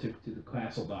explain real quick to the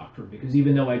Castle Doctrine, because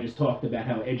even though I just talked about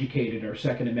how educated our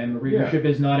Second Amendment readership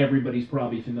is, not everybody's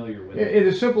probably familiar with it. In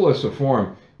the simplest of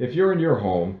form, if you're in your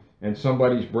home and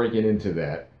somebody's breaking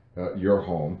into your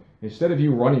home, instead of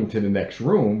you running to the next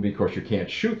room because you can't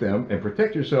shoot them and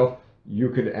protect yourself, you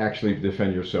could actually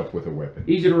defend yourself with a weapon.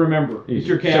 Easy to remember. It's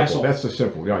your castle. Simple. That's the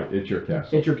simple. Right, it's your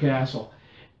castle. It's your castle.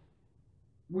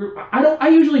 I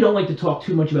usually don't like to talk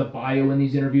too much about bio in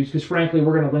these interviews because, frankly,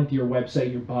 we're going to link to your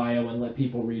website, your bio, and let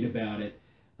people read about it.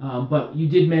 But you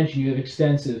did mention you have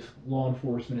extensive law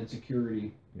enforcement and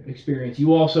security experience.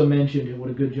 You also mentioned what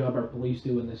a good job our police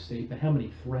do in this state, but how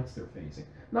many threats they're facing.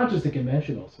 Not just the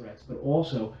conventional threats, but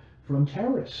also from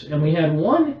terrorists. And we had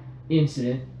one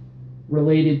incident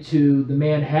related to the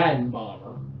Manhattan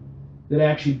bomber that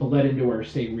actually bled into our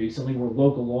state recently, where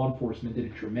local law enforcement did a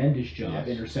tremendous job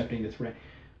intercepting the threat.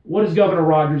 What is Governor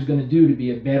Rogers going to do to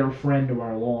be a better friend of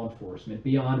our law enforcement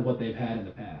beyond what they've had in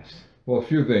the past? Well, a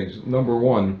few things. Number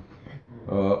one,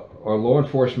 our law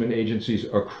enforcement agencies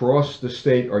across the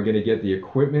state are going to get the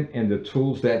equipment and the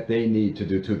tools that they need to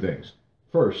do two things.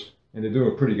 First, and they're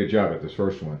doing a pretty good job at this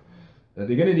first one, they're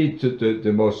going to need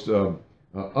the most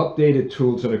updated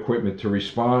tools and equipment to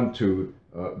respond to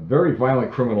very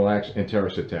violent criminal acts and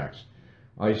terrorist attacks.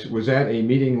 I was at a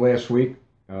meeting last week.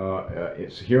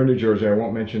 It's here in New Jersey, I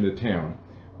won't mention the town,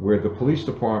 where the police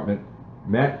department,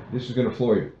 Matt, this is going to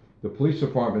floor you. The police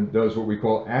department does what we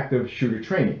call active shooter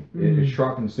training. It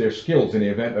sharpens their skills in the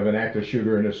event of an active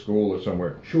shooter in a school or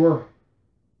somewhere. Sure.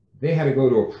 They had to go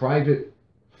to a private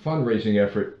fundraising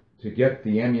effort to get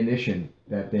the ammunition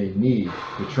that they need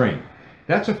to train.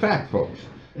 That's a fact, folks.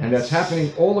 And that's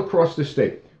happening all across the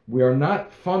state. We are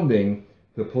not funding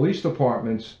the police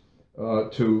departments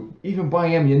to even buy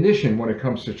ammunition when it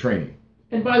comes to training.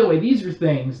 And by the way, these are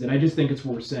things that I just think it's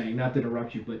worth saying, not to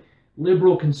interrupt you, but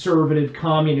liberal, conservative,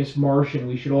 communist, Martian,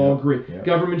 we should all agree.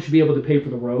 Government should be able to pay for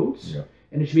the roads,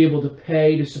 and it should be able to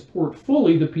pay to support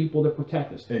fully the people that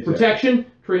protect us. Exactly. Protection,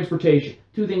 transportation.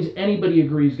 Two things anybody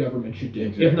agrees government should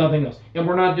do, if nothing else. And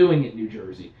we're not doing it in New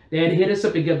Jersey. They had hit us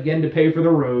up again to pay for the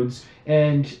roads,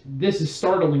 and this is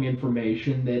startling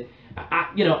information that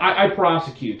I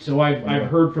prosecute, so I've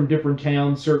heard from different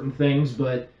towns certain things,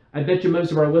 but I bet you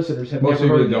most of our listeners have never heard of it.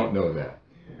 Most of you don't know that.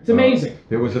 It's amazing.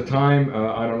 There was a time,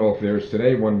 I don't know if there is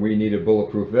today, when we needed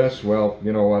bulletproof vests. Well,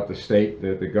 you know what,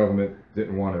 the government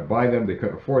didn't want to buy them, they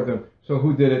couldn't afford them, so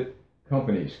who did it?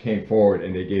 Companies came forward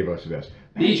and they gave us vests.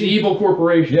 The evil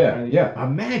corporation. Yeah,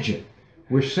 imagine.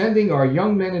 We're sending our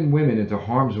young men and women into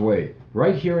harm's way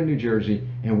right here in New Jersey,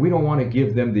 and we don't want to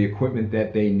give them the equipment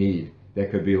that they need that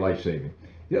could be life-saving.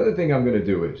 The other thing I'm going to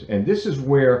do is, and this is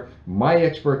where my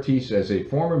expertise as a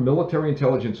former military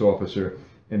intelligence officer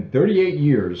and 38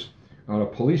 years on a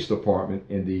police department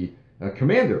in the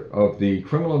commander of the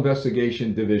Criminal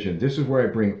Investigation Division, this is where I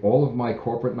bring all of my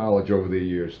corporate knowledge over the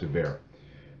years to bear.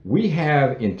 We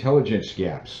have intelligence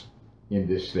gaps in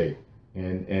this state,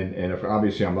 and if,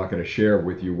 obviously I'm not going to share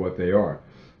with you what they are,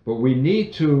 but we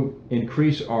need to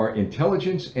increase our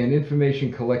intelligence and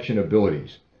information collection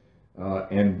abilities.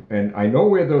 And I know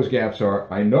where those gaps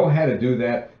are. I know how to do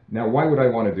that. Now, why would I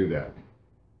want to do that?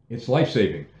 It's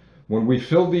life-saving. When we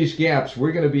fill these gaps,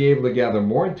 we're going to be able to gather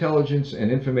more intelligence and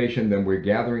information than we're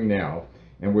gathering now,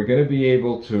 and we're going to be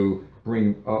able to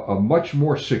bring a much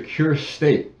more secure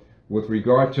state with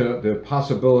regard to the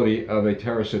possibility of a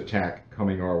terrorist attack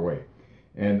coming our way.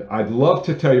 And I'd love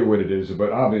to tell you what it is,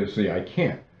 but obviously I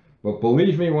can't. But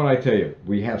believe me when I tell you,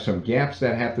 we have some gaps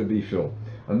that have to be filled.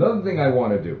 Another thing I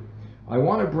want to do, I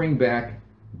want to bring back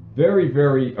very,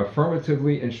 very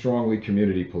affirmatively and strongly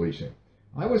community policing.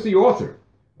 I was the author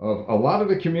of a lot of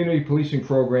the community policing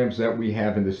programs that we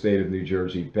have in the state of New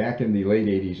Jersey back in the late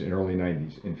 80s and early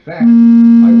 90s. In fact,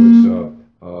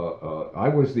 I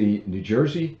was the New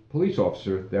Jersey police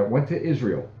officer that went to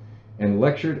Israel and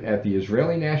lectured at the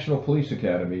Israeli National Police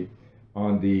Academy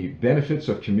on the benefits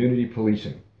of community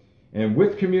policing. And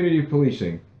with community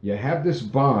policing, you have this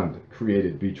bond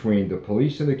created between the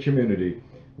police and the community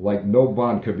like no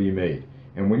bond could be made.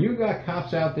 And when you got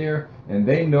cops out there and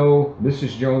they know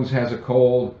Mrs. Jones has a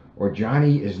cold or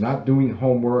Johnny is not doing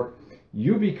homework,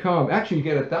 you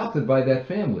get adopted by that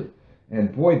family.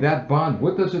 And boy, that bond,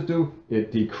 what does it do?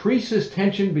 It decreases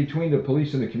tension between the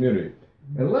police and the community.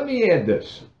 And let me add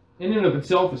this. In and of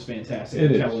itself is fantastic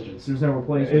intelligence. There's no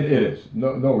replacement. It is.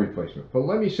 No replacement. But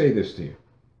let me say this to you.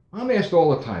 I'm asked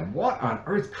all the time, what on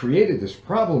earth created this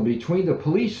problem between the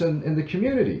police and the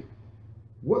community?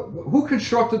 Who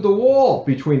constructed the wall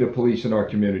between the police and our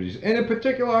communities, and in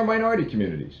particular our minority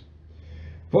communities?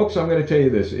 Folks, I'm going to tell you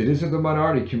this. It isn't the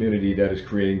minority community that is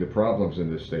creating the problems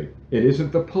in this state. It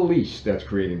isn't the police that's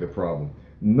creating the problem.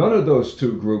 None of those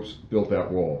two groups built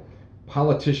that wall.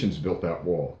 Politicians built that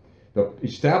wall. The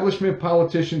establishment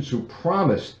politicians who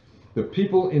promised the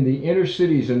people in the inner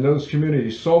cities in those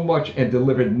communities so much and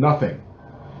delivered nothing,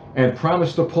 and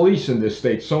promised the police in this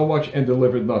state so much and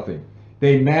delivered nothing.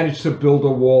 They managed to build a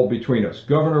wall between us.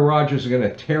 Governor Rogers is going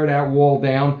to tear that wall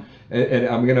down, and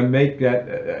I'm going to make that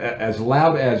as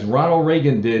loud as Ronald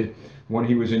Reagan did when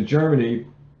he was in Germany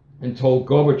and told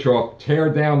Gorbachev,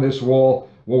 tear down this wall.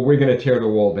 Well, we're going to tear the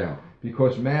wall down.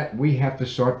 Because, Matt, we have to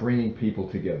start bringing people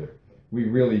together. We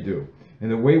really do.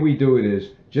 And the way we do it is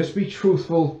just be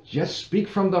truthful, just speak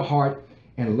from the heart,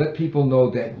 and let people know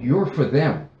that you're for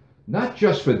them. Not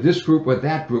just for this group or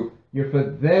that group, you're for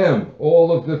them,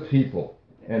 all of the people.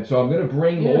 And so I'm going to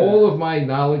bring all of my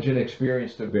knowledge and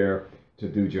experience to bear to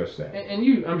do just that.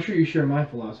 And I'm sure you share my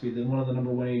philosophy that one of the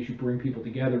number one ways you bring people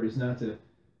together is not to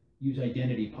use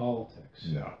identity politics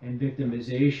and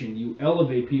victimization. You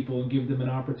elevate people and give them an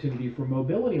opportunity for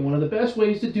mobility. One of the best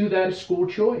ways to do that is school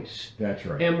choice. That's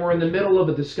right. And we're in the middle of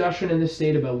a discussion in this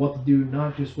state about what to do,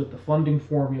 not just with the funding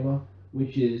formula,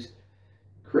 which is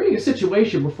creating a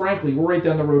situation where, frankly, we're right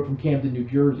down the road from Camden, New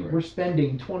Jersey. Right. We're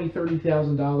spending $20,000,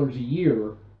 $30,000 a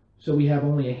year, so we have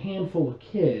only a handful of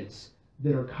kids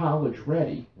that are college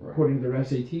ready, according to their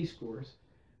SAT scores.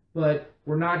 But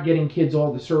we're not getting kids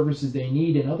all the services they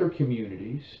need in other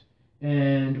communities,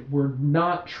 and we're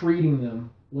not treating them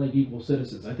like equal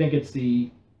citizens. I think it's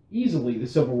easily the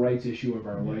civil rights issue of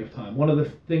our lifetime. One of the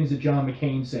things that John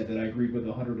McCain said that I agreed with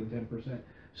 110%.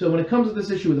 So when it comes to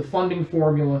this issue of the funding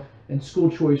formula and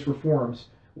school choice reforms,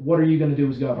 what are you going to do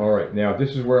as governor? All right. Now,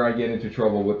 this is where I get into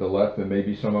trouble with the left and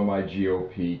maybe some of my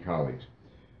GOP colleagues.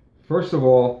 First of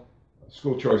all,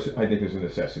 school choice, I think, is a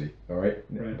necessity, all right?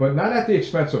 But not at the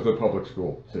expense of the public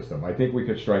school system. I think we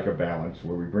could strike a balance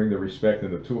where we bring the respect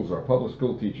and the tools our public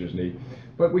school teachers need,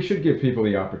 but we should give people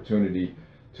the opportunity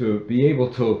to be able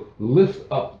to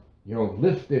lift up,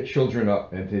 lift their children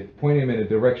up and to point them in a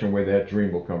direction where that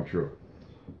dream will come true.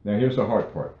 Now, here's the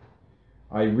hard part.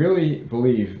 I really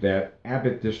believe that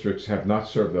Abbott districts have not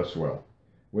served us well.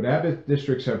 What Abbott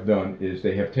districts have done is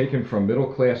they have taken from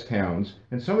middle-class towns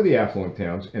and some of the affluent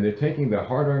towns, and they're taking the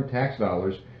hard-earned tax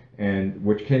dollars, and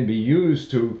which can be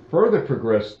used to further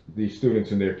progress the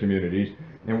students in their communities,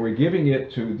 and we're giving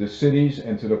it to the cities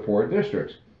and to the poor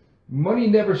districts. Money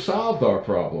never solved our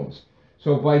problems.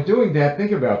 So by doing that,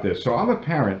 think about this. So I'm a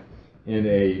parent in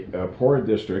a poor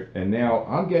district, and now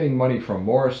I'm getting money from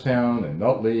Morristown and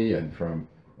Nutley and from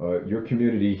your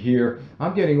community here.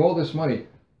 I'm getting all this money.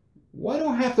 Why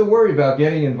don't I have to worry about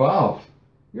getting involved?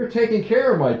 You're taking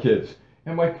care of my kids.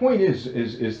 And my point is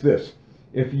this.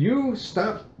 If you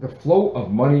stop the flow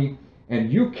of money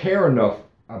and you care enough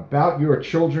about your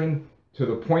children to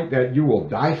the point that you will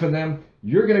die for them,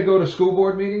 you're going to go to school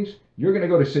board meetings, you're going to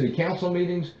go to city council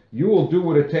meetings, you will do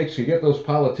what it takes to get those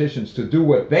politicians to do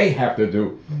what they have to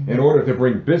do in order to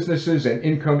bring businesses and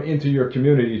income into your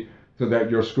community so that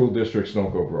your school districts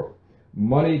don't go broke.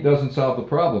 Money doesn't solve the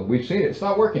problem. We've seen it. It's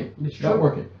not working. It's not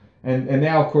working. And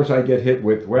now, of course, I get hit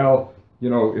with, well,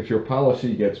 if your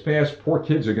policy gets passed, poor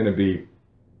kids are going to be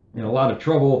in a lot of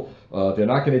trouble. They're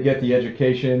not going to get the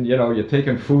education. You're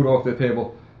taking food off the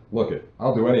table. Look,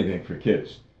 I'll do anything for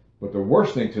kids. But the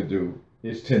worst thing to do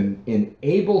is to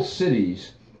enable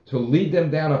cities to lead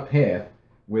them down a path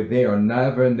where they are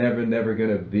never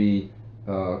going to be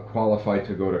qualified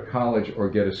to go to college or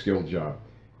get a skilled job.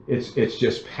 It's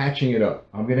just patching it up.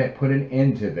 I'm going to put an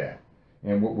end to that.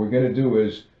 And what we're going to do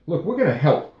is, look, we're going to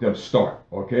help them start,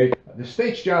 okay? The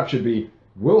state's job should be,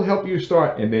 we'll help you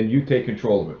start, and then you take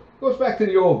control of it. Goes back to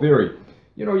the old theory.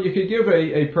 You could give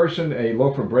a person a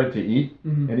loaf of bread to eat,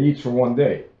 and he eats for one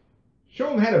day. Show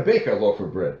him how to bake a loaf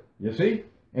of bread, you see?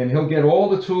 And he'll get all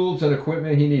the tools and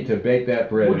equipment he needs to bake that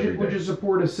bread every day. Would you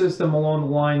support a system along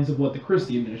the lines of what the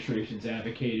Christie administration's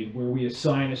advocated, where we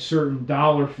assign a certain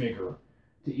dollar figure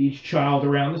to each child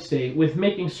around the state, with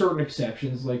making certain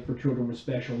exceptions, like for children with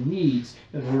special needs,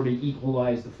 in order to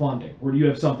equalize the funding? Or do you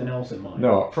have something else in mind?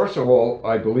 No, first of all,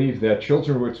 I believe that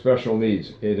children with special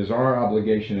needs, it is our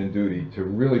obligation and duty to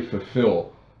really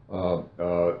fulfill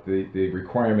the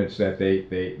requirements that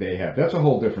they have. That's a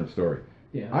whole different story.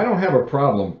 Yeah. I don't have a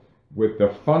problem with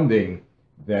the funding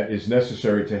that is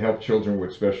necessary to help children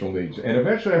with special needs. And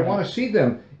eventually I want to see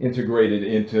them integrated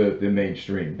into the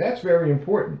mainstream. That's very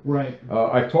important. Right.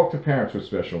 I've talked to parents with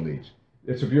special needs.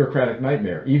 it's a bureaucratic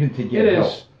nightmare, even to get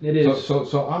help. It is.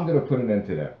 So I'm going to put an end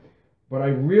to that. But I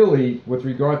really, with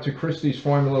regard to Christie's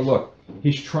formula, look,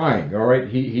 he's trying, all right?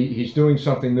 He's doing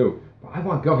something new. But I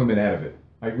want government out of it.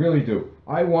 I really do.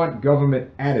 I want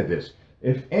government out of this.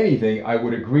 If anything, I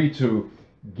would agree to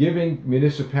giving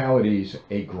municipalities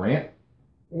a grant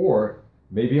or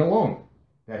maybe a loan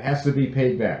that has to be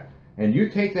paid back. And you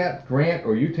take that grant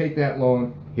or you take that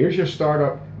loan, here's your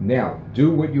startup. Now,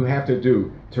 do what you have to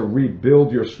do to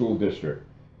rebuild your school district.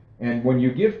 And when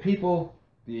you give people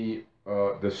the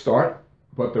start,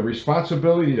 but the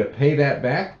responsibility to pay that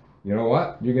back, you know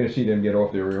what? You're going to see them get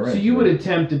off their rear end. So you would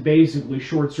attempt to basically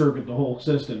short-circuit the whole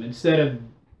system instead of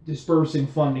dispersing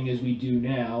funding as we do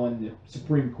now, and the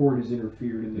Supreme Court has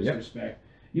interfered in this respect.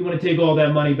 You want to take all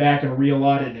that money back and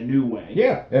reallot it in a new way.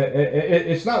 Yeah,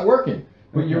 it's not working,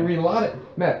 but you reallot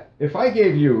it. Matt, if I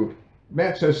gave you,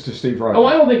 Matt says to Steve Rogers. Oh,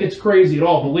 I don't think it's crazy at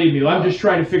all, believe me. I'm just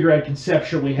trying to figure out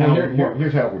conceptually how it would work.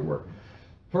 Here's how it would work.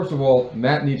 First of all,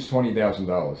 Matt needs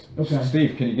 $20,000. Okay.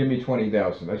 Steve, can you give me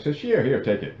 $20,000? I said, sure, here,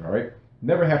 take it, all right?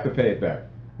 Never have to pay it back.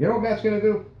 You know what Matt's going to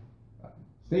do?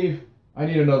 Steve, I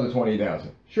need another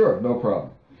 $20,000. Sure, no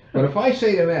problem. But if I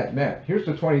say to Matt, here's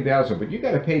the $20,000, but you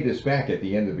got to pay this back at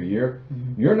the end of the year,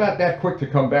 you're not that quick to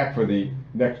come back for the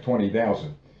next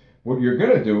 $20,000. What you're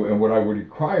going to do, and what I would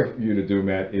require you to do,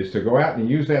 Matt, is to go out and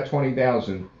use that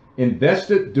 $20,000, invest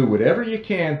it, do whatever you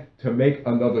can to make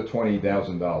another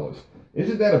 $20,000.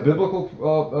 Isn't that a biblical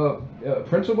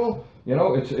principle? You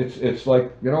know, it's like,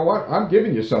 you know what? I'm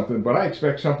giving you something, but I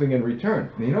expect something in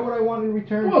return. And you know what I want in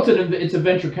return? Well, it's a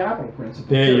venture capital principle.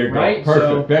 There you go. Right? Perfect.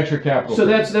 So, venture capital. So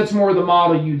that's more the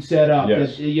model you'd set up.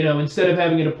 Yes. That, you know, instead of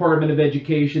having a Department of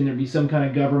Education, there'd be some kind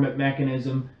of government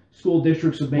mechanism. School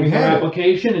districts would make their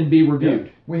application and be reviewed.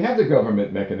 Yeah. We have the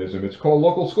government mechanism. It's called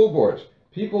local school boards.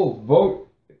 People vote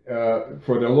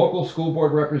for their local school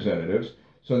board representatives.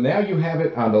 So now you have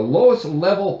it on the lowest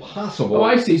level possible. Oh,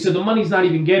 I see. So the money's not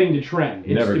even getting to Trenton.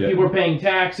 It's the people are paying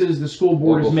taxes. The school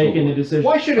board is making the decision.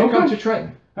 Why should it come to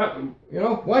Trenton? You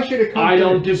know, why should it come I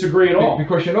don't disagree at all.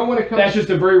 Because you know when it comes... That's just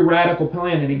a very radical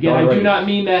plan. And again, I do not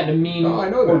mean that in a mean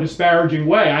or disparaging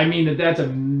way. I mean that's a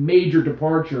major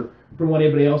departure from what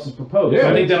anybody else has proposed. Yeah, so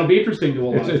I think that'll be interesting to a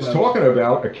lot of It's talking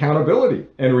about accountability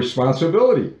and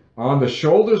responsibility on the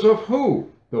shoulders of who?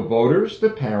 The voters, the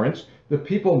parents, the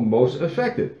people most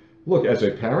affected. Look, as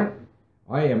a parent,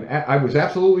 I was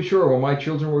absolutely sure when my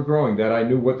children were growing that I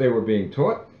knew what they were being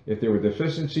taught. If there were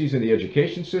deficiencies in the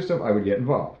education system, I would get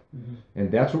involved.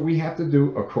 And that's what we have to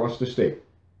do across the state.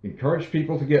 Encourage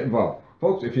people to get involved.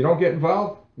 Folks, if you don't get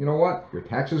involved, you know what? Your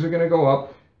taxes are going to go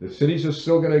up. The cities are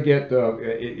still going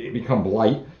to become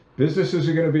blight. Businesses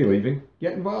are going to be leaving.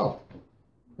 Get involved.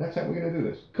 That's how we're going to do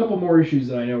this. A couple more issues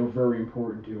that I know are very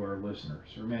important to our listeners,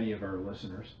 or many of our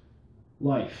listeners.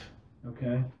 Life,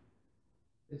 okay?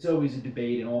 It's always a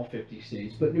debate in all 50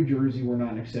 states, but New Jersey, we're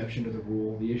not an exception to the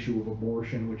rule. The issue of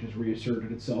abortion, which has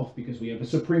reasserted itself because we have a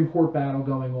Supreme Court battle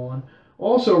going on.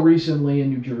 Also recently in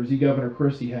New Jersey, Governor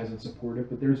Christie hasn't supported,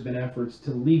 but there's been efforts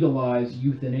to legalize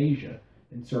euthanasia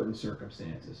in certain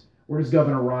circumstances. Where does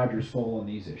Governor Rogers fall on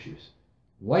these issues?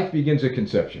 Life begins at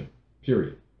conception,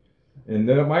 period. In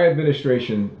my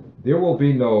administration, there will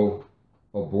be no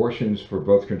abortions for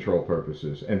birth control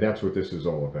purposes, and that's what this is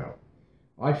all about.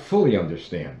 I fully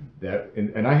understand that,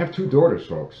 and I have two daughters,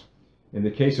 folks. In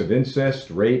the case of incest,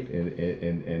 rape,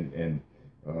 and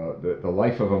the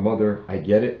life of a mother, I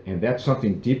get it, and that's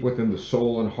something deep within the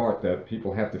soul and heart that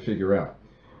people have to figure out.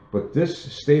 But this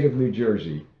state of New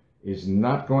Jersey is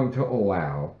not going to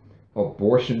allow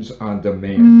abortions on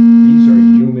demand. These are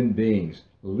human beings,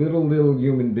 little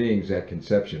human beings at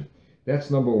conception.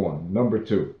 That's number one. Number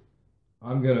two,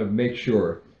 I'm going to make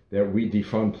sure that we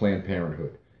defund Planned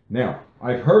Parenthood. Now,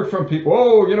 I've heard from people,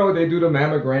 oh, you know, they do the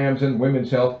mammograms and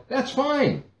women's health. That's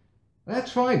fine.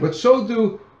 That's fine. But so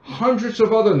do hundreds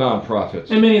of other nonprofits.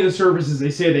 And many of the services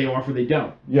they say they offer, they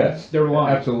don't. Yes. They're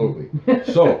lying. Absolutely.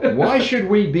 So why should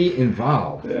we be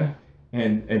involved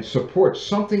and support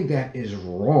something that is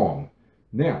wrong?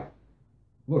 Now,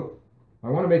 look, I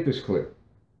want to make this clear.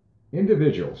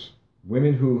 Individuals,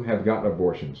 women who have gotten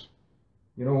abortions,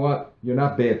 you know what? You're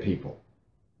not bad people.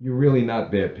 You're really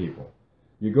not bad people.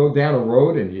 You go down a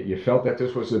road and you felt that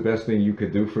this was the best thing you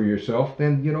could do for yourself,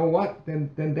 then you know what? Then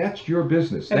that's your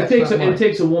business. And it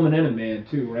takes a woman and a man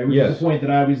too, right? Which is the point that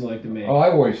I always like to make. Oh,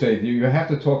 I always say you have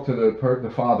to talk to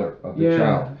the father of the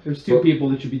child. There's two people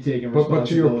that should be taking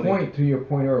responsibility. But to your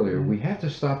point earlier, we have to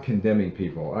stop condemning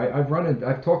people.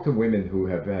 I've talked to women who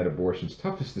have had abortions.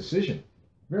 Toughest decision,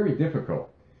 very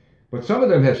difficult. But some of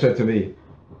them have said to me,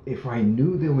 if I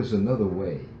knew there was another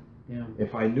way, Yeah.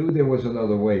 If I knew there was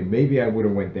another way, maybe I would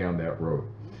have went down that road.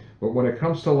 But when it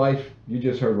comes to life, you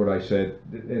just heard what I said,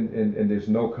 and there's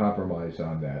no compromise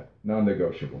on that,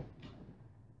 non-negotiable.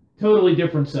 Totally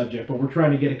different subject, but we're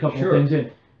trying to get a couple Sure. things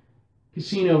in.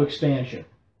 Casino expansion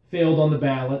failed on the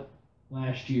ballot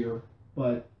last year,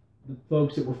 but the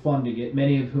folks that were funding it,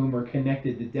 many of whom are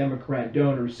connected to Democrat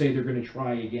donors, say they're going to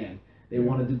try again. They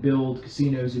wanted to build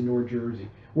casinos in New Jersey.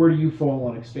 Where do you fall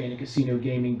on expanding casino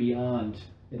gaming beyond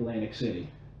Atlantic City?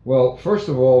 Well, first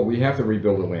of all, we have to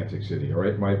rebuild Atlantic City, all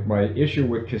right? My issue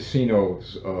with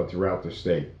casinos throughout the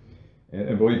state,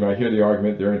 and believe me, I hear the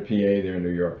argument, they're in PA, they're in New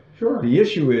York. Sure. The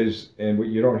issue is, and what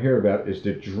you don't hear about, is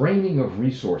the draining of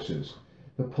resources.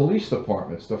 The police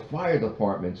departments, the fire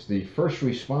departments, the first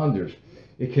responders,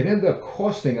 it can end up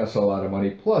costing us a lot of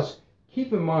money. Plus,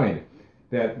 keep in mind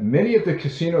that many of the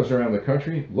casinos around the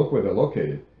country, look where they're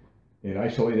located, in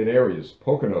isolated areas,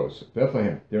 Poconos,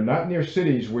 Bethlehem. They're not near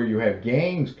cities where you have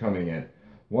gangs coming in.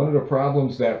 One of the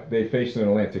problems that they faced in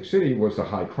Atlantic City was the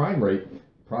high crime rate,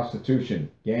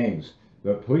 prostitution, gangs.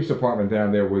 The police department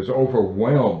down there was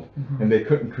overwhelmed, and they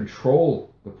couldn't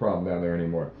control the problem down there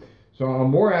anymore. So I'm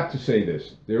more apt to say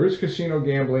this. There is casino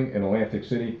gambling in Atlantic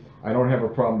City. I don't have a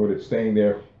problem with it staying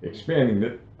there, expanding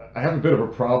it. I have a bit of a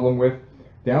problem with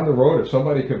down the road, if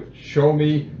somebody could show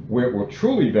me where it will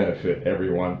truly benefit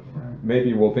everyone,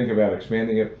 maybe we'll think about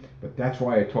expanding it. But that's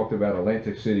why I talked about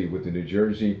Atlantic City with the New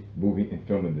Jersey movie and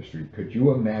film industry. Could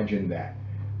you imagine that?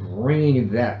 Bringing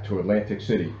that to Atlantic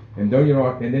City. And then you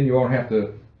don't have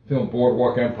to film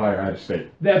Boardwalk Empire out of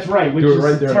state. That's right, which Do it is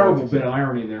right a there in terrible Atlantic bit of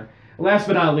irony there. Last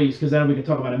but not least, because then we can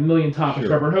talk about a million topics, Sure.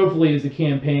 Trevor, and hopefully as the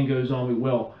campaign goes on, we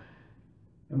will.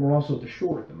 And we're also at the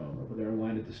shore at the moment with our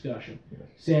line of discussion. Yes.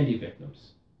 Sandy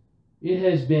victims. It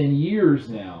has been years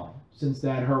now since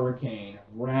that hurricane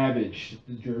ravaged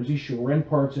the Jersey Shore and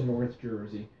parts of North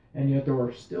Jersey, and yet there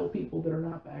are still people that are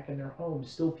not back in their homes,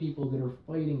 still people that are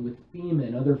fighting with FEMA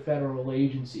and other federal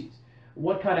agencies.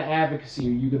 What kind of advocacy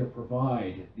are you going to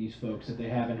provide these folks that they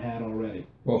haven't had already?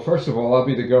 Well, first of all, I'll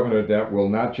be the governor that will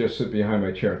not just sit behind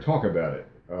my chair and talk about it.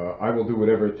 I will do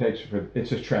whatever it takes.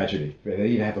 It's a tragedy. They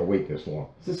even have to wait this long.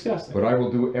 It's disgusting. But I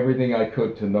will do everything I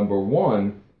could to, number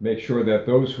one, make sure that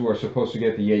those who are supposed to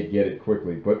get the aid get it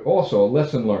quickly. But also, a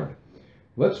lesson learned.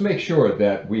 Let's make sure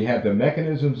that we have the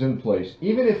mechanisms in place.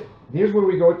 Even if, here's where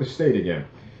we go at the state again.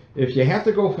 If you have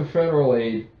to go for federal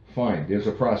aid, fine, there's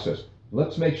a process.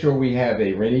 Let's make sure we have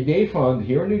a rainy day fund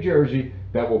here in New Jersey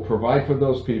that will provide for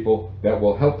those people, that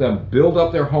will help them build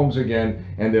up their homes again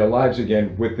and their lives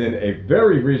again within a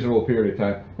very reasonable period of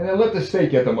time. And then let the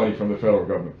state get the money from the federal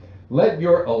government. Let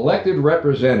your elected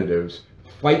representatives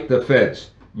fight the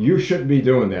feds. You shouldn't be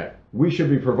doing that. We should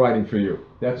be providing for you.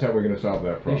 That's how we're going to solve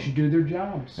that problem. They should do their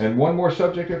jobs. And one more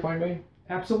subject, if I may.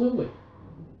 Absolutely.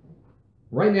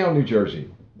 Right now in New Jersey,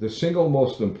 the single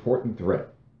most important threat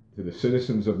to the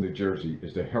citizens of New Jersey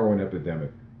is the heroin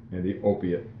epidemic and the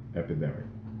opiate epidemic.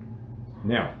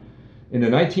 Now, in the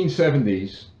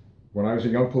 1970s, when I was a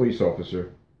young police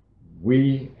officer,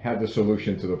 we had the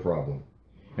solution to the problem.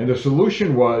 And the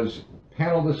solution was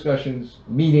panel discussions,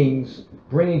 meetings,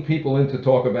 bringing people in to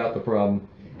talk about the problem.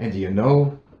 And do you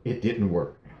know, it didn't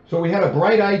work. So we had a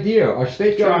bright idea. Our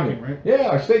state government, Shocking, right? Yeah,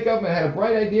 our state government had a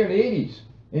bright idea in the 80s.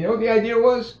 And you know what the idea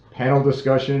was? Panel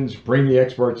discussions, bring the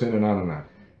experts in, and on and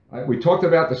on. We talked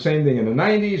about the same thing in the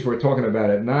 90s. We're talking about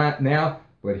it not now.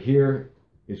 But here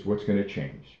is what's going to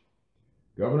change.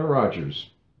 Governor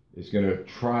Rogers is going to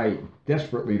try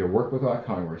desperately to work with our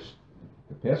Congress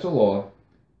to pass a law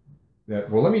that,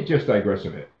 well, let me just digress a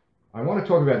bit. I want to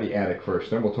talk about the attic first,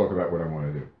 then we'll talk about what I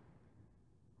want to do.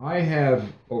 I have,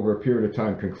 over a period of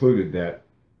time, concluded that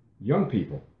young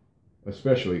people,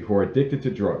 especially who are addicted to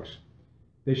drugs,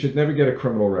 they should never get a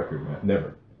criminal record,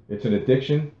 never. It's an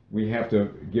addiction. We have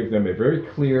to give them a very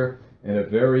clear and a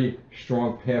very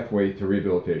strong pathway to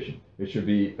rehabilitation. It should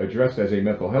be addressed as a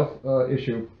mental health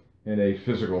issue and a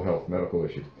physical health medical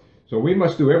issue. So we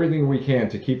must do everything we can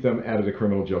to keep them out of the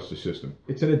criminal justice system.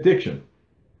 It's an addiction.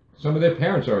 Some of their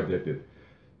parents are addicted.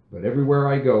 But everywhere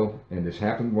I go, and this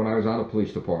happened when I was on a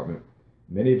police department,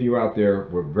 many of you out there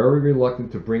were very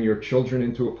reluctant to bring your children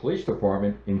into a police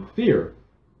department in fear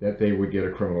that they would get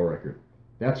a criminal record.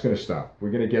 That's going to stop.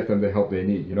 We're going to get them the help they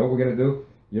need. You know what we're going to do?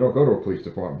 You don't go to a police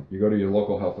department. You go to your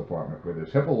local health department where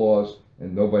there's HIPAA laws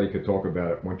and nobody could talk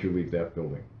about it once you leave that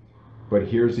building. But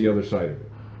here's the other side of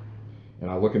it. And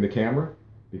I'll look in the camera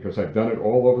because I've done it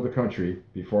all over the country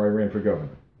before I ran for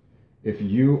governor. If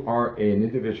you are an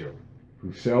individual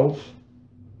who sells,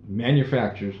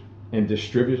 manufactures, and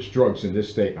distributes drugs in this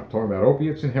state, I'm talking about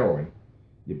opiates and heroin,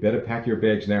 you better pack your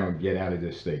bags now and get out of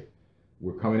this state.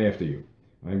 We're coming after you.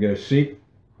 I'm going to seek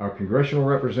our congressional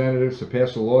representatives to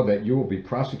pass a law that you will be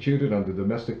prosecuted under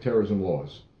domestic terrorism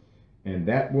laws. And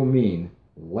that will mean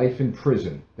life in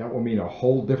prison. That will mean a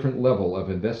whole different level of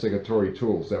investigatory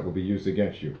tools that will be used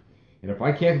against you. And if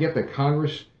I can't get the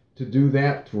Congress to do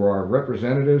that through our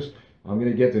representatives, I'm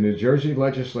going to get the New Jersey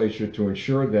legislature to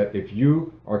ensure that if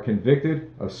you are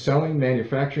convicted of selling,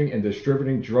 manufacturing, and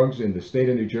distributing drugs in the state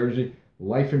of New Jersey,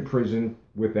 life in prison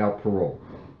without parole.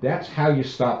 That's how you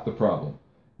stop the problem.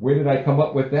 Where did I come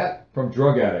up with that? From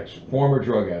drug addicts, former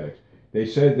drug addicts. They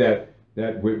said that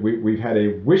we've had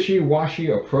a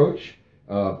wishy-washy approach,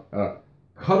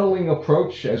 cuddling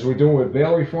approach, as we're doing with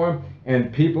bail reform,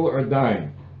 and people are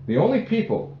dying. The only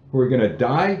people who are going to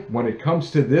die when it comes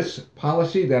to this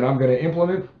policy that I'm going to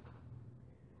implement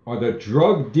are the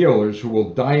drug dealers who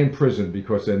will die in prison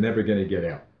because they're never going to get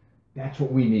out. That's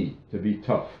what we need, to be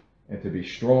tough and to be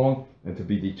strong and to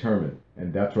be determined.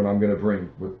 And that's what I'm going to bring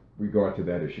with regard to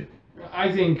that issue. I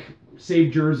think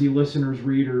Save Jersey listeners,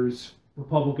 readers,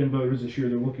 Republican voters this year,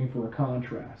 they're looking for a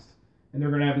contrast. And they're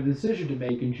going to have a decision to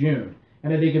make in June.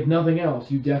 And I think if nothing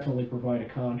else, you definitely provide a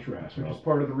contrast, which is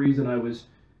part of the reason I was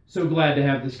so glad to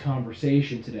have this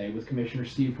conversation today with Commissioner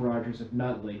Steve Rogers of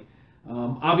Nutley.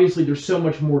 Obviously, there's so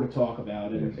much more to talk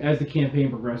about, and as the campaign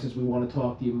progresses, we want to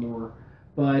talk to you more.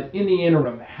 But in the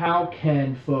interim, how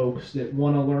can folks that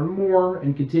want to learn more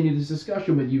and continue this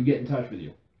discussion with you get in touch with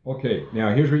you? Okay,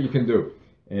 now here's what you can do.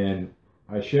 And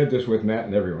I shared this with Matt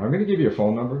and everyone. I'm going to give you a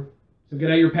phone number. So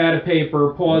get out your pad of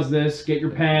paper, pause this, get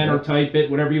your pen or type it,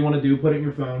 whatever you want to do, put it in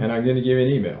your phone. And I'm going to give you an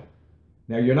email.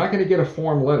 Now, you're not going to get a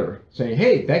form letter saying,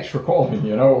 hey, thanks for calling,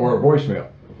 or a voicemail.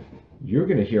 You're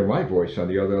going to hear my voice on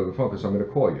the other end of the phone because I'm going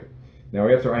to call you. Now,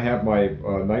 after I have my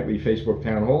nightly Facebook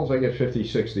town halls, I get 50,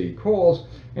 60 calls,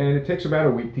 and it takes about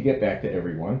a week to get back to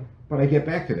everyone, but I get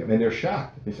back to them, and they're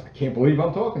shocked. They say, I can't believe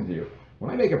I'm talking to you.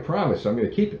 When I make a promise, I'm going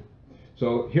to keep it.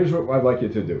 So here's what I'd like you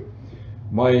to do.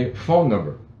 My phone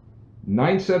number,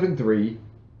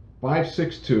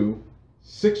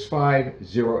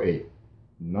 973-562-6508.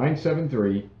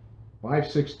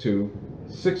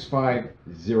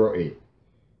 973-562-6508.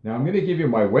 Now, I'm going to give you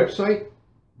my website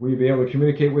where you'll be able to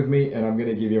communicate with me, and I'm going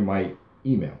to give you my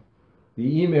email.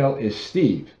 The email is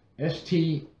Steve,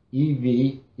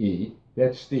 S-T-E-V-E,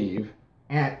 that's Steve,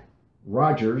 at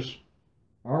Rogers,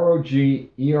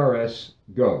 R-O-G-E-R-S,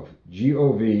 gov,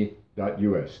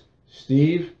 G-O-V.us.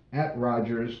 Steve at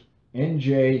Rogers,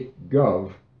 NJ.gov.us.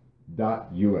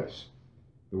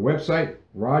 The website,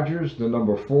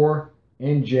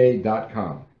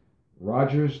 Rogers4NJ.com.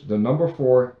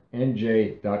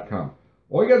 Rogers4NJ.com.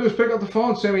 All you got to do is pick up the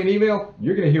phone, send me an email.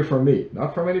 You're going to hear from me,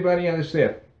 not from anybody on the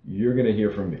staff. You're going to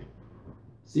hear from me.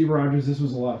 Steve Rogers, this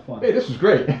was a lot of fun. Hey, this was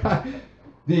great.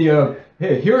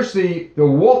 Hey, here's the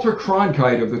Walter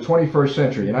Cronkite of the 21st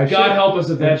century. And God help us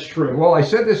if that's true. Well, I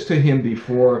said this to him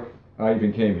before I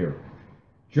even came here.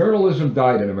 Journalism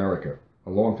died in America a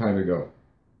long time ago.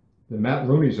 The Matt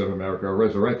Rooneys of America are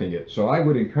resurrecting it. So I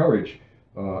would encourage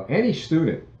any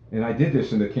student, and I did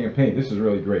this in the campaign. This is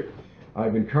really great.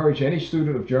 I've encouraged any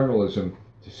student of journalism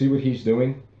to see what he's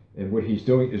doing, and what he's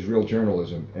doing is real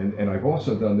journalism. And I've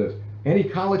also done this. Any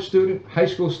college student, high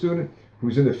school student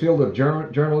who's in the field of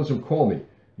journalism, call me.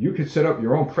 You could set up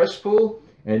your own press pool,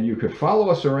 and you could follow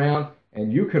us around,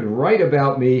 and you could write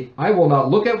about me. I will not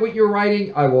look at what you're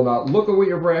writing. I will not look at what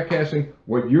you're broadcasting.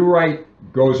 What you write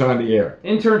goes on the air.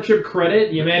 Internship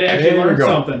credit. You may actually learn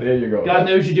something. There you go. God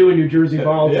knows you do in New Jersey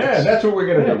politics. Yeah, that's what we're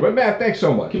going to do. But Matt, thanks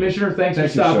so much. Commissioner, thanks for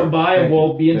stopping by, and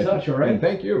we'll be in touch, all right? And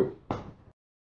thank you.